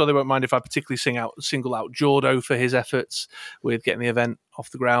say, I'm sure they won't mind if I particularly single out Jordo for his efforts with getting the event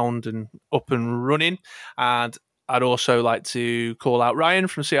off the ground and up and running. And I'd also like to call out Ryan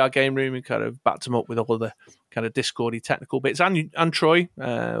from CR Game Room, who kind of backed him up with all of the kind of Discordy technical bits, and Troy,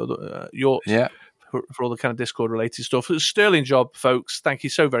 York. Yeah. For all the kind of Discord-related stuff. It was a sterling job, folks. Thank you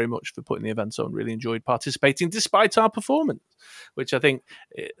so very much for putting the event on. Really enjoyed participating, despite our performance, which I think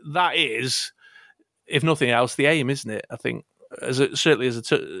that is, if nothing else, the aim, isn't it? I think, certainly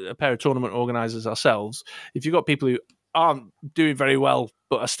as a pair of tournament organisers ourselves, if you've got people who aren't doing very well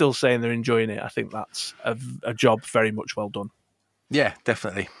but are still saying they're enjoying it, I think that's a job very much well done. Yeah,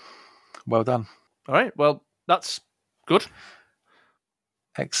 definitely. Well done. All right, well, that's good.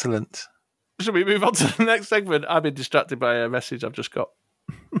 Excellent. Should we move on to the next segment? I've been distracted by a message I've just got.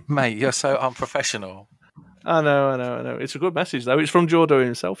 Mate, you're so unprofessional. I know. It's a good message, though. It's from Jordo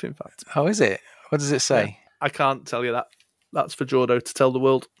himself, in fact. Oh, is it? What does it say? Yeah, I can't tell you that. That's for Jordo to tell the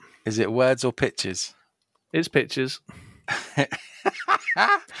world. Is it words or pictures? It's pictures.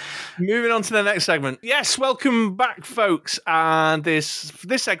 Moving on to the next segment. Yes, welcome back, folks. And this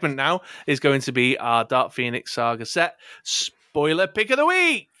segment now is going to be our Dark Phoenix Saga set spoiler pick of the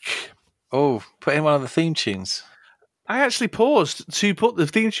week. Oh, put in one of the theme tunes. I actually paused to put the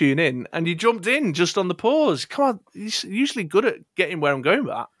theme tune in, and you jumped in just on the pause. Come on, you're usually good at getting where I'm going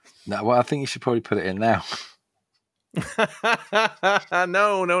with that. No, well, I think you should probably put it in now.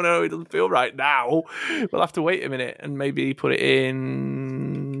 No, it doesn't feel right now. We'll have to wait a minute and maybe put it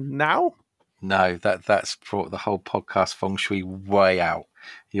in now. No, that's brought the whole podcast feng shui way out.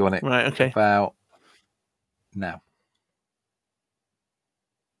 You want it Right, okay. about now.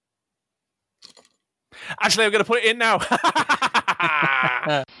 Actually, I'm going to put it in now.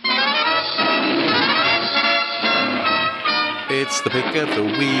 It's the pick of the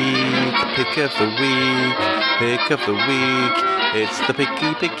week, pick of the week, pick of the week. It's the pick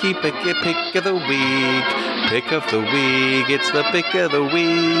of the week, pick of the week. It's the pick of the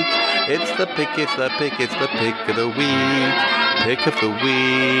week. It's the pick of the week, pick of the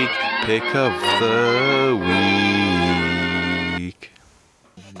week, pick of the week.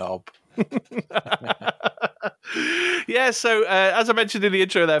 Knob. Yeah, so as I mentioned in the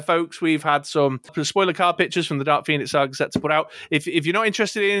intro there, folks, we've had some spoiler card pictures from the Dark Phoenix Saga set to put out. If you're not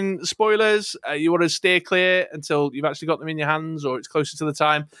interested in spoilers, you want to steer clear until you've actually got them in your hands or it's closer to the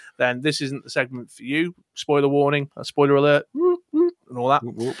time, then this isn't the segment for you. Spoiler warning, spoiler alert, and all that.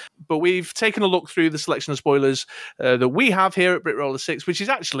 But we've taken a look through the selection of spoilers that we have here at BritRoller6, which is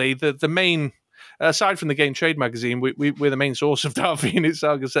actually the main... Aside from the Game Trade magazine, we're the main source of Dark Phoenix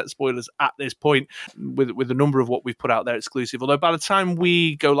Saga set spoilers at this point, with a number of what we've put out there exclusive. Although by the time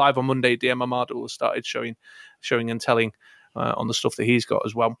we go live on Monday, DM Armada will have started showing and telling on the stuff that he's got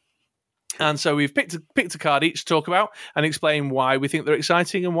as well. And so we've picked a card each to talk about and explain why we think they're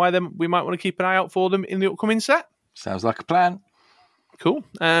exciting and why we might want to keep an eye out for them in the upcoming set. Sounds like a plan. Cool.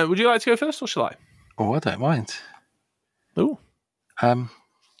 Would you like to go first or shall I? Oh, I don't mind. Ooh.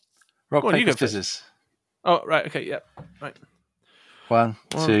 Rock, Go on, you paper, go first. scissors. Oh, right. Okay, yeah. Right. One,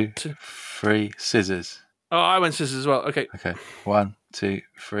 One, two, 3, scissors. Oh, I went scissors as well. Okay. Okay. 1, 2,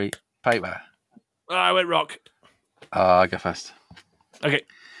 3, paper. Oh, I went rock. I go first. Okay.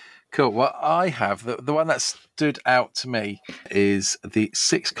 Cool. Well, I have the one that stood out to me is the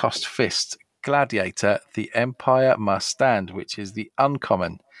 6-cost fist gladiator. The Empire Must Stand, which is the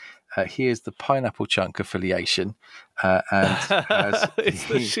uncommon. Here's the pineapple chunk affiliation, and has it's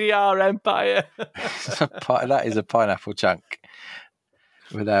the Shi'ar Empire. that is a pineapple chunk,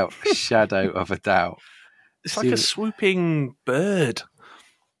 without a shadow of a doubt. It's like a swooping bird.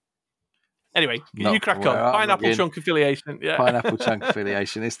 Anyway, you crack on. Pineapple chunk affiliation. Yeah. Pineapple chunk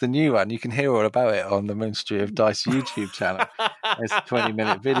affiliation. It's the new one. You can hear all about it on the Ministry of Dice YouTube channel. There's a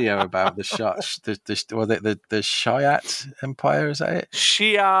 20-minute video about the Shi'at Empire. Is that it?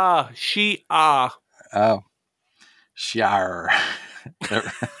 Shi'ar. Oh, Shi'ar.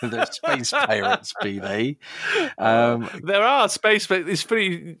 The space pirates, be they? There are space. It's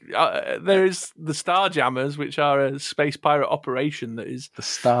pretty. There is the Starjammers, which are a space pirate operation that is the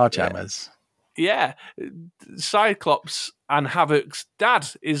Starjammers. Yeah, Cyclops and Havoc's dad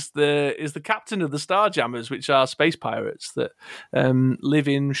is the captain of the Starjammers, which are space pirates that live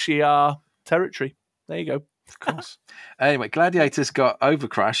in Shi'ar territory. There you go. Of course. Anyway, Gladiator's got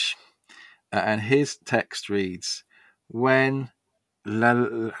Overcrush, and his text reads, "When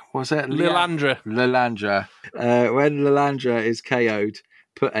Lilandra. When Lilandra is KO'd,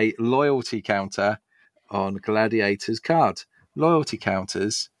 put a loyalty counter on Gladiator's card. Loyalty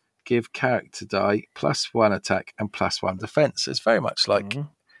counters give character die +1 attack and +1 defense. It's very much like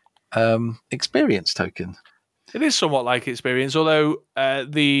experience token. It is somewhat like experience, although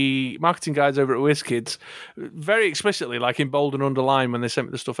the marketing guys over at WizKids very explicitly, like in bold and underline when they sent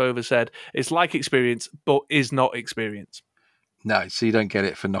me the stuff over, said it's like experience, but is not experience. No, so you don't get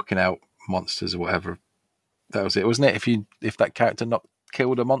it for knocking out monsters or whatever. That was it, wasn't it? If that character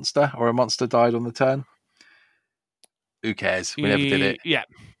killed a monster or a monster died on the turn, who cares? We never did it. Yeah.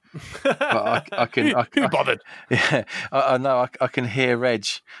 But I can. Who bothered? Yeah, I know. I can hear Reg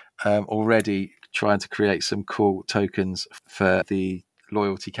already trying to create some cool tokens for the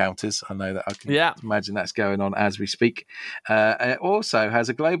loyalty counters. I know that I can imagine that's going on as we speak. And it also has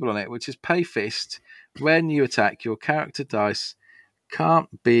a global on it, which is Pay Fist. When you attack, your character dice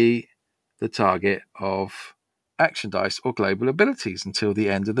can't be the target of action dice or global abilities until the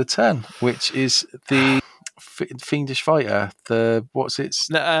end of the turn, which is the Fiendish Fighter. Doom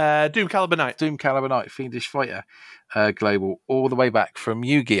Caliber Knight. Doom Caliber Knight, Fiendish Fighter global, all the way back from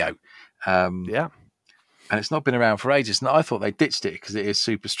Yu-Gi-Oh! and it's not been around for ages. And I thought they ditched it because it is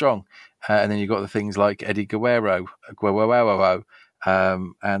super strong. And then you've got the things like Eddie Guerrero, and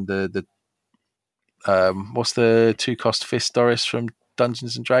the what's the 2-cost fist Doris from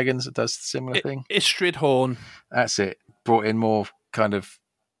Dungeons and Dragons that does the similar thing? Istrid Horn. That's it. Brought in more kind of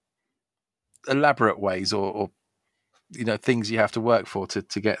elaborate ways or things you have to work for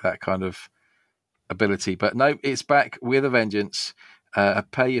to get that kind of ability. But no, it's back with a vengeance.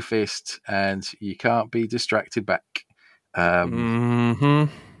 Pay your fist and you can't be distracted back. Funny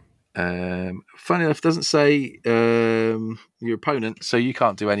enough, it doesn't say your opponent, so you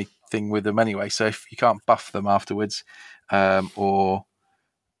can't do anything with them anyway. So if you can't buff them afterwards, or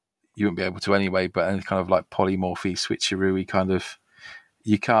you wouldn't be able to anyway, but any kind of like polymorphy, switcheroo kind of,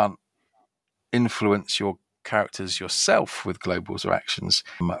 you can't influence your characters yourself with globals or actions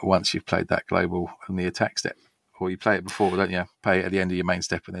once you've played that global and the attack step. Or you play it before, don't you? Play it at the end of your main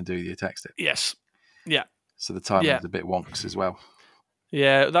step and then do the attack step. Yes. Yeah. So the timing is a bit wonks as well.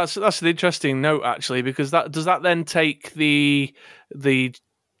 Yeah, that's an interesting note actually, because does that then take the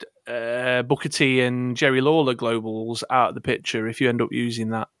Booker T and Jerry Lawler globals out of the picture if you end up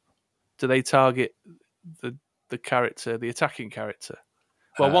using that? Do they target the character, the attacking character?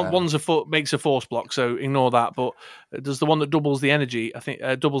 Well, one's makes a force block, so ignore that. But does the one that doubles the energy, I think,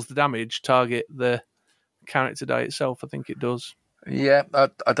 doubles the damage, target the character die itself? I think it does. Yeah,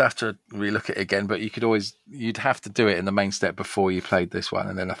 I'd have to relook it again, but you'd have to do it in the main step before you played this one,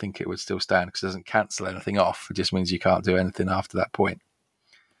 and then I think it would still stand because it doesn't cancel anything off. It just means you can't do anything after that point.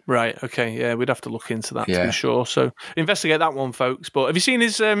 Right, okay, yeah, we'd have to look into that to be sure. So investigate that one, folks. But have you seen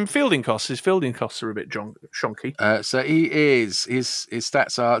his fielding costs? His fielding costs are a bit shonky. So his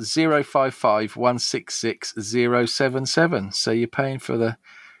stats are 055166077. So you're paying for the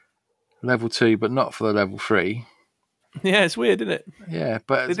level 2, but not for the level 3. Yeah, it's weird, isn't it? Yeah,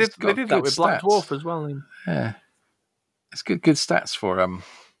 but they did that with Black Dwarf as well. Yeah, it's good stats for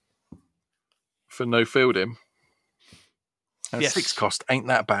no fielding. And 6 cost ain't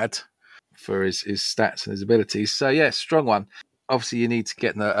that bad for his stats and his abilities. So yeah, strong one. Obviously, you need to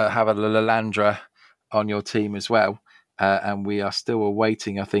get have a Lalandra on your team as well, and we are still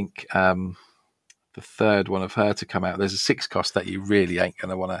awaiting, I think, the third one of her to come out. There's a 6 cost that you really ain't going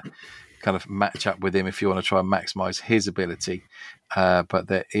to want to kind of match up with him if you want to try and maximize his ability. But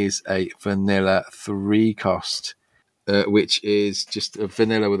there is a vanilla 3 cost, which is just a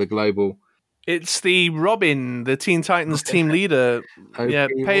vanilla with a global. It's the Robin, the Teen Titans team leader. Yeah,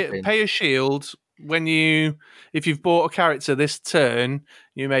 pay a shield if you've bought a character this turn,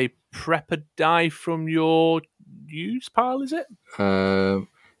 you may prep a die from your use pile. Is it? No,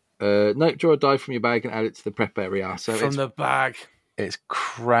 draw a die from your bag and add it to the prep area. So from the bag. It's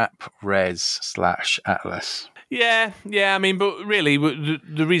crap res / Atlas. Yeah. I mean, but really,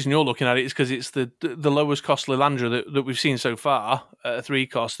 the reason you're looking at it is because it's the lowest cost Lilandra that we've seen so far at a 3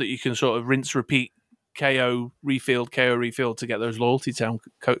 cost that you can sort of rinse, repeat, KO, refield to get those loyalty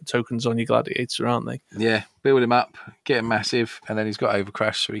tokens on your gladiator, aren't they? Yeah, build him up, get him massive, and then he's got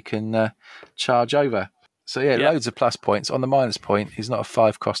overcrash so he can charge over. So loads of plus points. On the minus point, he's not a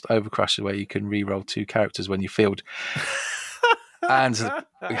 5 cost overcrusher where you can re-roll 2 characters when you field. And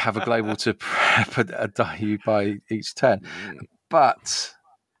we have a global to prep a die you by each turn. But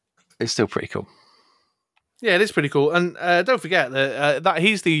it's still pretty cool. Yeah, it is pretty cool. And don't forget that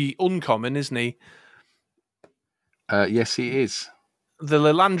he's the uncommon, isn't he? Yes, he is. The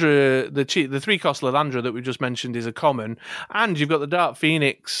Lilandra, the 3-cost Lilandra that we just mentioned is a common. And you've got the Dark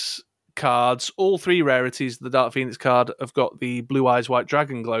Phoenix cards. All 3 rarities of the Dark Phoenix card have got the Blue Eyes White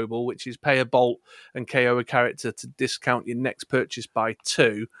Dragon global, which is pay a bolt and KO a character to discount your next purchase by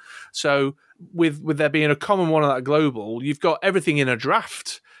 2. So with there being a common one of that global, you've got everything in a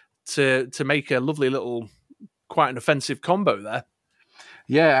draft to make a lovely little, quite an offensive combo there.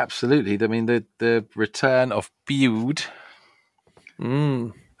 Yeah, absolutely. I mean, the return of Bude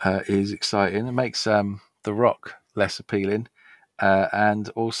is exciting. It makes the Rock less appealing. And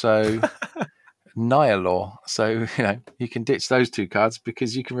also Nihilor. So, you can ditch those 2 cards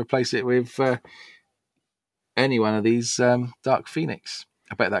because you can replace it with any one of these Dark Phoenix.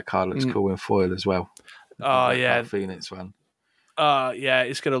 I bet that card looks cool in foil as well. Oh, yeah. Dark Phoenix one. Yeah,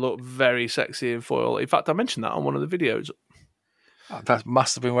 it's going to look very sexy in foil. In fact, I mentioned that on one of the videos. Oh, that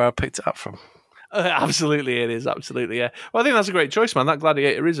must have been where I picked it up from. Absolutely, it is. Absolutely, yeah. Well, I think that's a great choice, man. That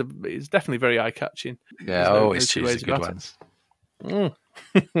Gladiator is definitely very eye-catching. Yeah, I always choose the good ones.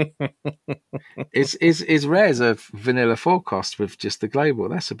 Is Rare's a vanilla 4 cost with just the global?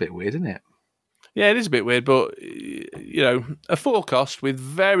 That's a bit weird, isn't it? Yeah, it is a bit weird, but a 4 cost with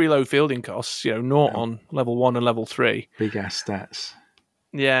very low fielding costs, not on level 1 and level 3. Big ass stats.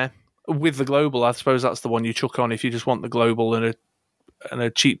 Yeah. with the global, I suppose that's the one you chuck on if you just want the global and a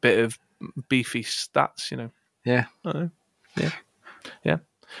cheap bit of beefy stats, Yeah. Yeah.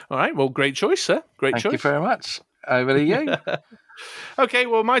 All right. Well, great choice, sir. Great Thank choice. you very much. Over to you. Okay.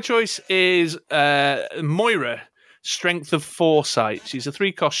 Well, my choice is Moira. Strength of Foresight. She's a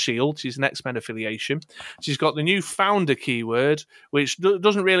 3-cost shield. She's an X-Men affiliation. She's got the new founder keyword, which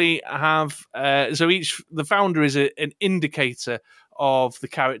doesn't really have. The founder is an indicator of the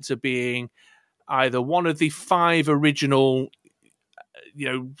character being either one of the 5 original,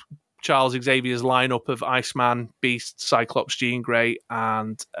 Charles Xavier's lineup of Iceman, Beast, Cyclops, Jean Grey,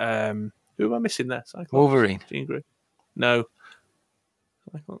 and who am I missing there? Cyclops, Wolverine. Jean Grey. No.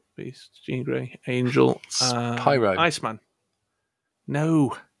 Cyclops, Beast, Jean Grey, Angel, Pyro. Iceman.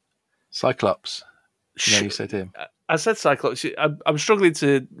 No. Cyclops. You said him. I said Cyclops. I'm struggling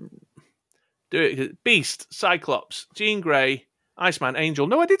to do it. Beast, Cyclops, Jean Grey, Iceman, Angel.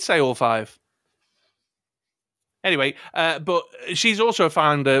 No, I did say all 5. Anyway, but she's also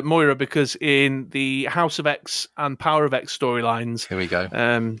found Moira because in the House of X and Power of X storylines, Here we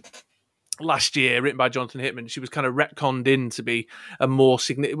go. Last year, written by Jonathan Hickman, she was kind of retconned in to be a more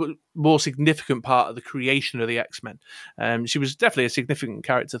significant part of the creation of the X-Men. She was definitely a significant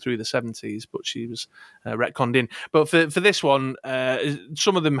character through the 70s, but she was retconned in. But for this one,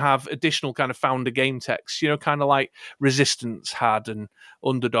 some of them have additional kind of founder game text, kind of like Resistance had and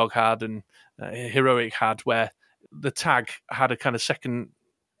Underdog had and Heroic had, where the tag had a kind of second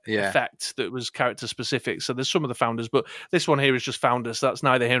effect that was character specific. So there's some of the founders, but this one here is just founders. So that's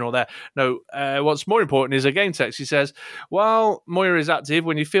neither here nor there. No, what's more important is a game text. He says, while Moira is active,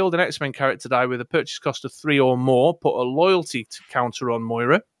 when you field an X-Men character die with a purchase cost of 3 or more, put a loyalty counter on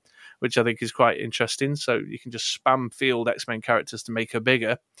Moira, which I think is quite interesting. So you can just spam field X-Men characters to make her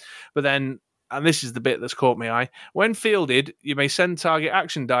bigger. But then, and this is the bit that's caught my eye, when fielded, you may send target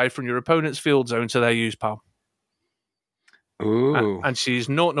action die from your opponent's field zone to their use pile. Ooh. And she's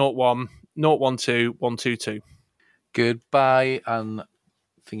 001, 012, 122. Goodbye,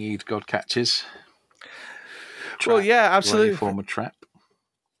 thingied God catches. Trap. Well, yeah, absolutely. Form of trap.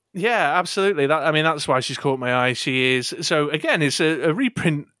 Yeah, absolutely. That's why she's caught my eye. She is. So again, it's a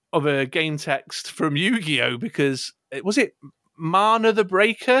reprint of a game text from Yu-Gi-Oh! Because was it Mana the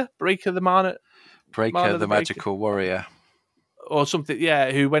Breaker? Breaker the Mana? Breaker the Magical Warrior. Or something,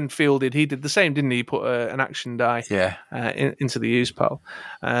 yeah, who when fielded, he did the same, didn't he? He put an action die into the use pile.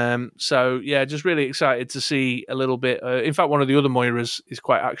 So, yeah, just really excited to see a little bit. In fact, one of the other Moiras is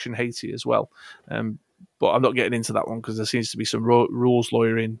quite action-hatey as well. But I'm not getting into that one because there seems to be some rules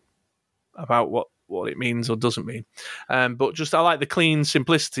lawyering about what it means or doesn't mean. But just I like the clean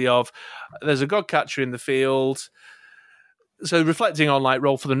simplicity of there's a God Catcher in the field. So reflecting on like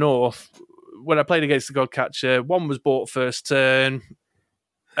Roll for the North, when I played against the God Catcher, one was bought first turn.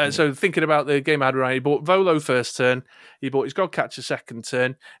 So thinking about the game I had, right, he bought Volo first turn. He bought his God Catcher second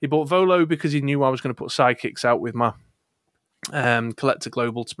turn. He bought Volo because he knew I was going to put sidekicks out with my Collector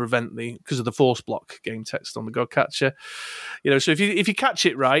Global to prevent because of the force block game text on the God Catcher. So if you catch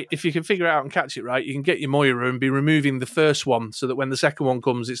it right, if you can figure it out and catch it right, you can get your Moira and be removing the first one so that when the second one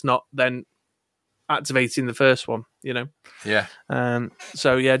comes, it's not then activating the first one, Yeah.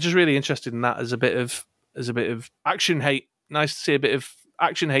 So yeah, just really interested in that as a bit of action hate. Nice to see a bit of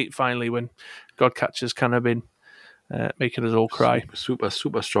action hate finally when God Catcher's kind of been making us all cry. Super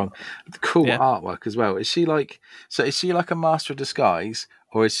strong. Cool artwork as well. Is she like a master of disguise,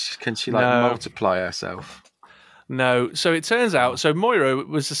 or can she multiply herself? No. So it turns out, so Moira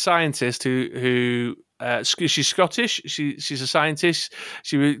was a scientist who she's Scottish. She's a scientist.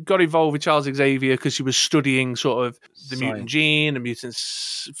 She got involved with Charles Xavier because she was studying sort of the mutant gene and mutant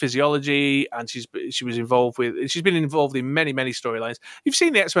physiology, and she's been involved in many storylines. You've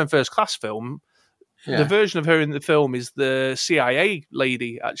seen the X-Men First Class film. Yeah. The version of her in the film is the CIA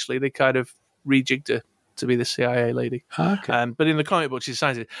lady. Actually, they kind of rejigged her to be the CIA lady. Okay. But in the comic book, she's a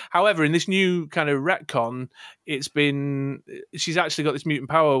scientist. However, in this new kind of retcon, she's actually got this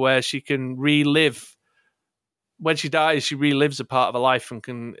mutant power where she can relive. When she dies, she relives a part of her life and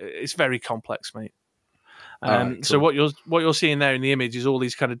can. It's very complex, mate. Cool. So what you're seeing there in the image is all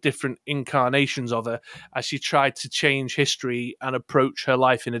these kind of different incarnations of her as she tried to change history and approach her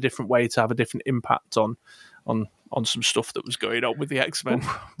life in a different way to have a different impact on some stuff that was going on with the X-Men. Ooh,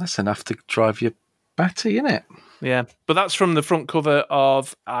 that's enough to drive you batty, isn't it? Yeah, but that's from the front cover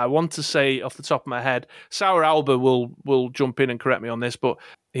of, I want to say off the top of my head, Sour Alba will jump in and correct me on this, but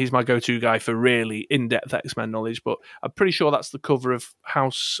he's my go-to guy for really in-depth X-Men knowledge, but I'm pretty sure that's the cover of the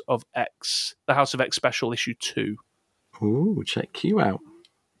House of X Special Issue 2. Ooh, check you out.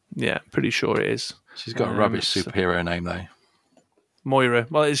 Yeah, pretty sure it is. She's got a rubbish superhero name, though. Moira.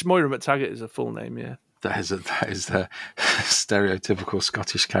 Well, it's Moira McTaggart is a full name, yeah. That is a stereotypical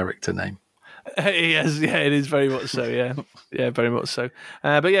Scottish character name. Yes, yeah, it is very much so, yeah. Yeah, very much so.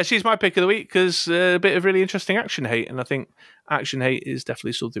 But yeah, she's my pick of the week because a bit of really interesting action hate, and I think action hate is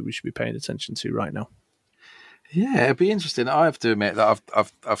definitely something we should be paying attention to right now. Yeah, it'd be interesting. I have to admit that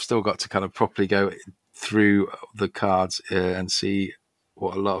I've still got to kind of properly go through the cards and see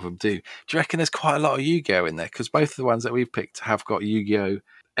what a lot of them do. Do you reckon there's quite a lot of Yu-Gi-Oh in there? Because both of the ones that we've picked have got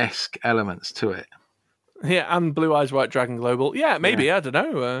Yu-Gi-Oh-esque elements to it. Yeah, and Blue Eyes White Dragon Global. Yeah, maybe, yeah. I don't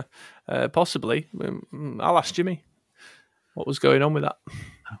know. Possibly. I'll ask Jimmy what was going on with that.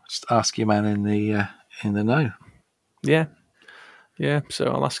 Just ask your man in the know. Yeah. Yeah, so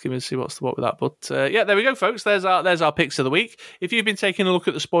I'll ask him and see what's what with that. But yeah, there we go, folks. There's our picks of the week. If you've been taking a look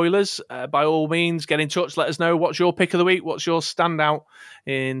at the spoilers, by all means, get in touch. Let us know what's your pick of the week. What's your standout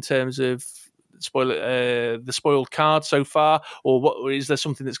in terms of the spoiled card so far, or is there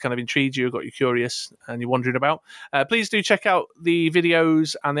something that's kind of intrigued you, or got you curious, and you're wondering about? Please do check out the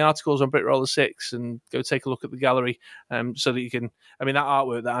videos and the articles on BritRoller 6 and go take a look at the gallery, so that you can. I mean, that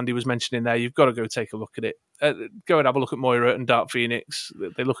artwork that Andy was mentioning there, you've got to go take a look at it. Go and have a look at Moira and Dark Phoenix.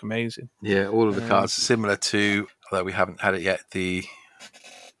 They look amazing. Yeah, all of the cards are similar to, although we haven't had it yet, the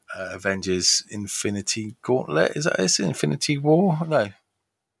Avengers Infinity Gauntlet. Is that it's Infinity War? No.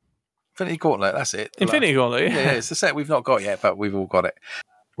 Infinity Gauntlet, that's it. Infinity Gauntlet, yeah. It's the set we've not got yet, but we've all got it.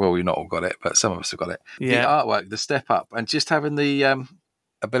 Well, we've not all got it, but some of us have got it. Yeah. The artwork, the step up, and just having the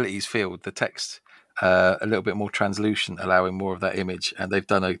abilities field, the text a little bit more translucent, allowing more of that image. And they've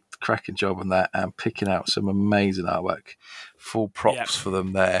done a cracking job on that and picking out some amazing artwork. Full props for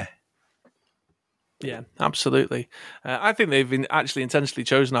them there. Yeah, absolutely. I think they've actually intentionally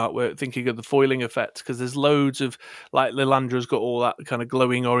chosen artwork thinking of the foiling effect, because there's loads of, like, Lilandra's got all that kind of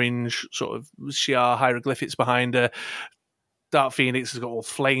glowing orange sort of Shi'ar hieroglyphics behind her. Dark Phoenix has got all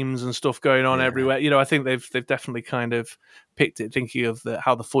flames and stuff going on everywhere. You know, I think they've definitely kind of picked it thinking of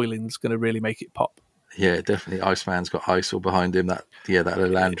how the foiling's going to really make it pop. Yeah, definitely. Iceman's got ice all behind him. That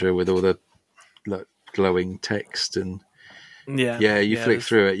Lilandra with all the glowing text and. Yeah, you flick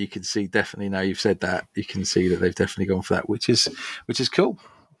through it, you can see definitely, now you've said that, you can see that they've definitely gone for that, which is cool.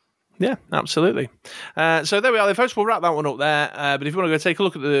 Yeah, absolutely. So there we are then, folks. We'll wrap that one up there. But if you want to go take a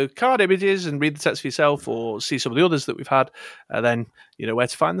look at the card images and read the text for yourself, or see some of the others that we've had, then you know where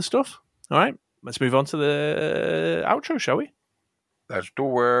to find the stuff. All right, let's move on to the outro, shall we? Let's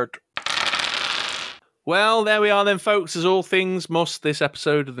do it. Well, there we are then, folks. As all things must, this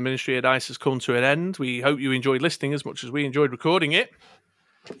episode of the Ministry of Dice has come to an end. We hope you enjoyed listening as much as we enjoyed recording it.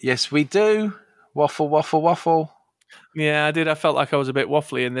 Yes, we do. Waffle, waffle, waffle. Yeah, I did. I felt like I was a bit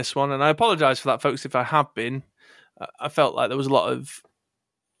waffly in this one, and I apologise for that, folks, if I have been. I felt like there was a lot of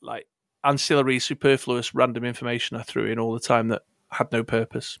like ancillary, superfluous, random information I threw in all the time that had no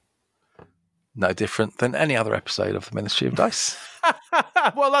purpose. No different than any other episode of the Ministry of Dice.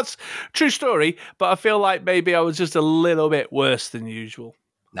 Well, that's true story, but I feel like maybe I was just a little bit worse than usual.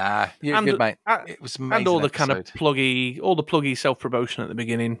 Nah, you're good, mate. It was amazing. And all the kind of pluggy self-promotion at the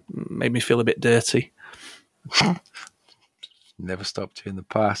beginning made me feel a bit dirty. Never stopped you in the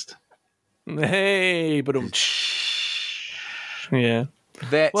past. Hey, but yeah.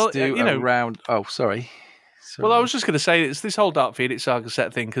 Let's do a round. Oh, sorry. Well, I was just going to say, it's this whole Dark Phoenix Saga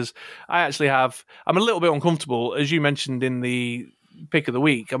set thing, because I'm a little bit uncomfortable, as you mentioned in the pick of the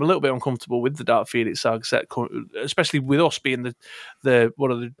week. I'm a little bit uncomfortable with the Dark Phoenix Saga set, especially with us being the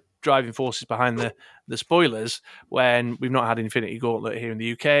one of the driving forces behind the spoilers, when we've not had Infinity Gauntlet here in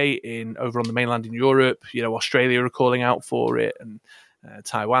the UK, over on the mainland in Europe. You know, Australia are calling out for it, and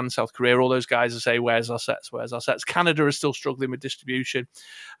Taiwan, South Korea, all those guys are saying, where's our sets? Canada is still struggling with distribution.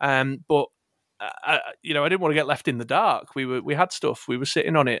 But I didn't want to get left in the dark. We had stuff. We were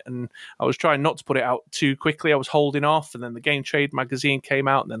sitting on it, and I was trying not to put it out too quickly. I was holding off, and then the Game Trade magazine came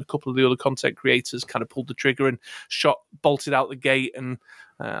out, and then a couple of the other content creators kind of pulled the trigger and bolted out the gate, and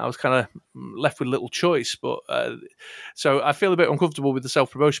I was kind of left with little choice. But so I feel a bit uncomfortable with the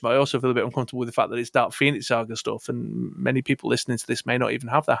self-promotion, but I also feel a bit uncomfortable with the fact that it's Dark Phoenix Saga stuff, and many people listening to this may not even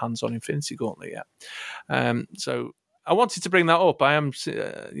have their hands on Infinity Gauntlet yet. So I wanted to bring that up. I am,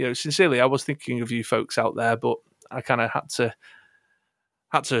 sincerely, I was thinking of you folks out there, but I kind of had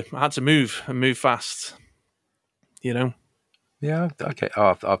to move fast. You know. Yeah. Okay.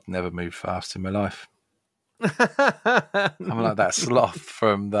 Oh, I've never moved fast in my life. I'm like that sloth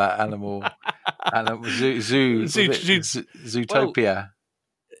from that animal Zootopia. Well,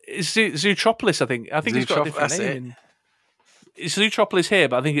 it's Zootropolis, I think. I think it's got a different name. It's Zootropolis here,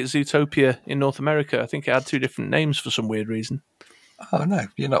 but I think it's Zootopia in North America. I think it had two different names for some weird reason. Oh no,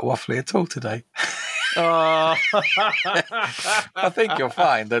 you're not waffly at all today. Oh. I think you'll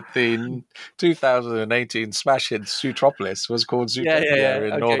find that the 2018 smash hit Zootropolis was called Zootopia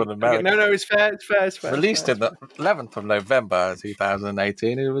in Okay. Northern America. No, it's fair. It's fair. Released in the 11th of November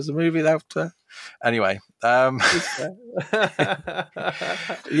 2018. It was a movie that. Anyway, It's fair.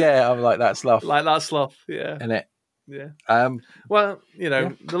 yeah, I'm like that sloth. Like that sloth, yeah. In it. Yeah. Well,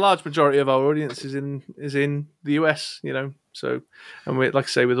 the large majority of our audience is in the US, So, and we, like I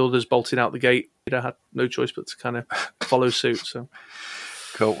say, with others bolting out the gate, had no choice but to kind of follow suit. So,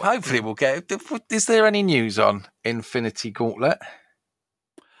 cool. Hopefully, we'll get. Is there any news on Infinity Gauntlet?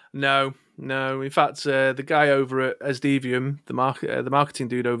 No. In fact, the guy over at Esdevium, the marketing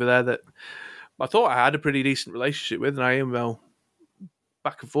dude over there, that I thought I had a pretty decent relationship with, and I email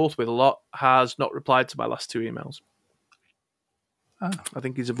back and forth with a lot, has not replied to my last 2 emails. Oh. I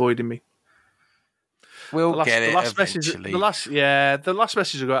think he's avoiding me. We'll get it eventually. The last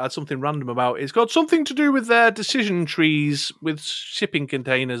message I got had something random about it. It's got something to do with their decision trees with shipping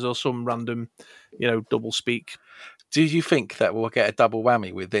containers or some random, double speak. Do you think that we'll get a double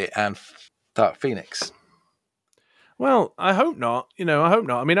whammy with it and Dark Phoenix? Well, I hope not. I hope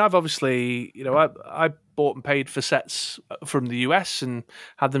not. I mean, I've obviously, I bought and paid for sets from the US and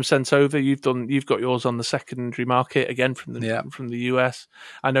had them sent over. You've got yours on the secondary market again from the US.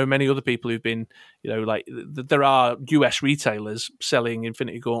 I know many other people who've been, there are US retailers selling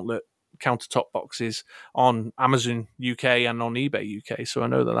Infinity Gauntlet countertop boxes on Amazon UK and on eBay UK. So I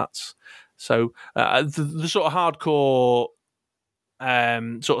know that's so the sort of hardcore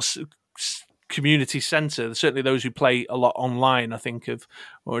sort of community centre, certainly those who play a lot online, I think, have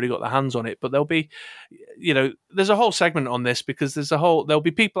already got their hands on it. But there'll be, there's a whole segment on this because there'll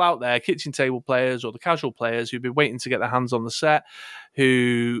be people out there, kitchen table players or the casual players, who've been waiting to get their hands on the set,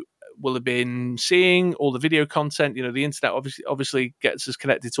 who will have been seeing all the video content. The internet obviously gets us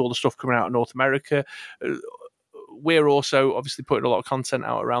connected to all the stuff coming out of North America. We're also obviously putting a lot of content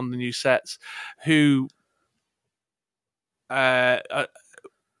out around the new sets, who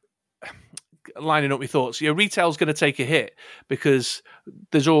lining up my thoughts. Retail's going to take a hit because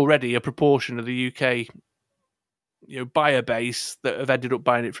there's already a proportion of the UK, buyer base that have ended up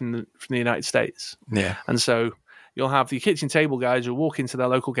buying it from the United States. Yeah, and so you'll have the kitchen table guys who walk into their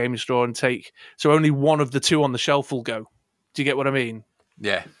local gaming store and take. So only one of the 2 on the shelf will go. Do you get what I mean?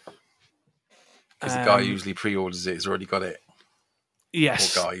 Yeah. Because the guy who usually pre-orders it has already got it.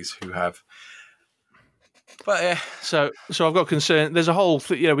 Yes. Or guys who have. But yeah. So I've got concern. There's a whole,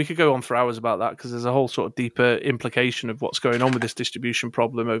 we could go on for hours about that because there's a whole sort of deeper implication of what's going on with this distribution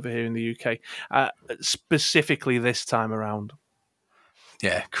problem over here in the UK, specifically this time around.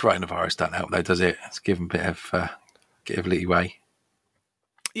 Yeah, coronavirus don't help though, does it? It's given a bit of leeway.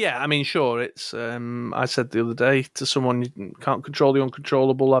 Yeah, I mean, sure. It's. I said the other day to someone, you can't control the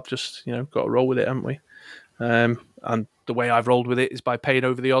uncontrollable. I've just, got to roll with it, haven't we? And the way I've rolled with it is by paying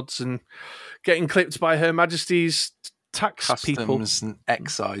over the odds and getting clipped by Her Majesty's tax Customs people. And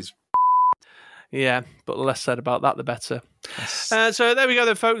excise. Yeah, but the less said about that, the better. Yes. So there we go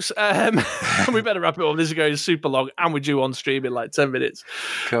then, folks. We better wrap it up. This is going super long, and we're due on stream in like 10 minutes.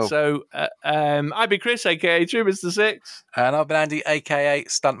 Cool. So I've been Chris, a.k.a. True Mr. Six. And I've been Andy, a.k.a.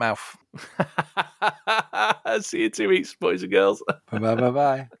 Stuntmouth. See you in 2 weeks, boys and girls.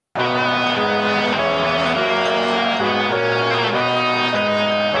 Bye-bye.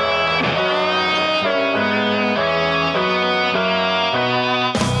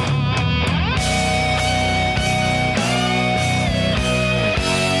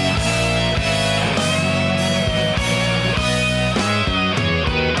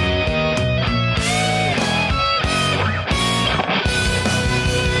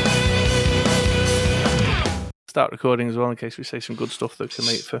 Start recording as well in case we say some good stuff that can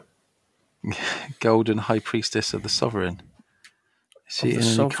make for Golden High Priestess of the Sovereign. Is she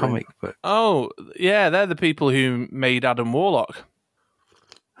in a comic book? Oh, yeah, they're the people who made Adam Warlock.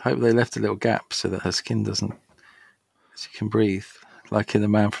 I hope they left a little gap so that her skin doesn't, she can breathe, like in The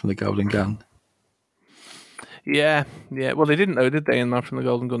Man from the Golden Gun. Yeah. Well, they didn't know, did they, in Man from the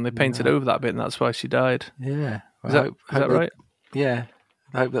Golden Gun? They painted over that bit, and that's why she died. Yeah. Well, is that right? Yeah.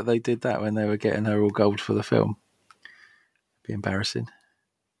 I hope that they did that when they were getting her all gold for the film. It'd be embarrassing.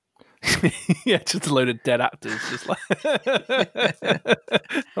 Yeah, just a load of dead actors, just like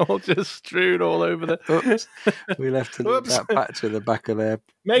all just strewn all over the. Oops. We left that patch at the back of their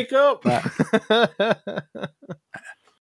makeup.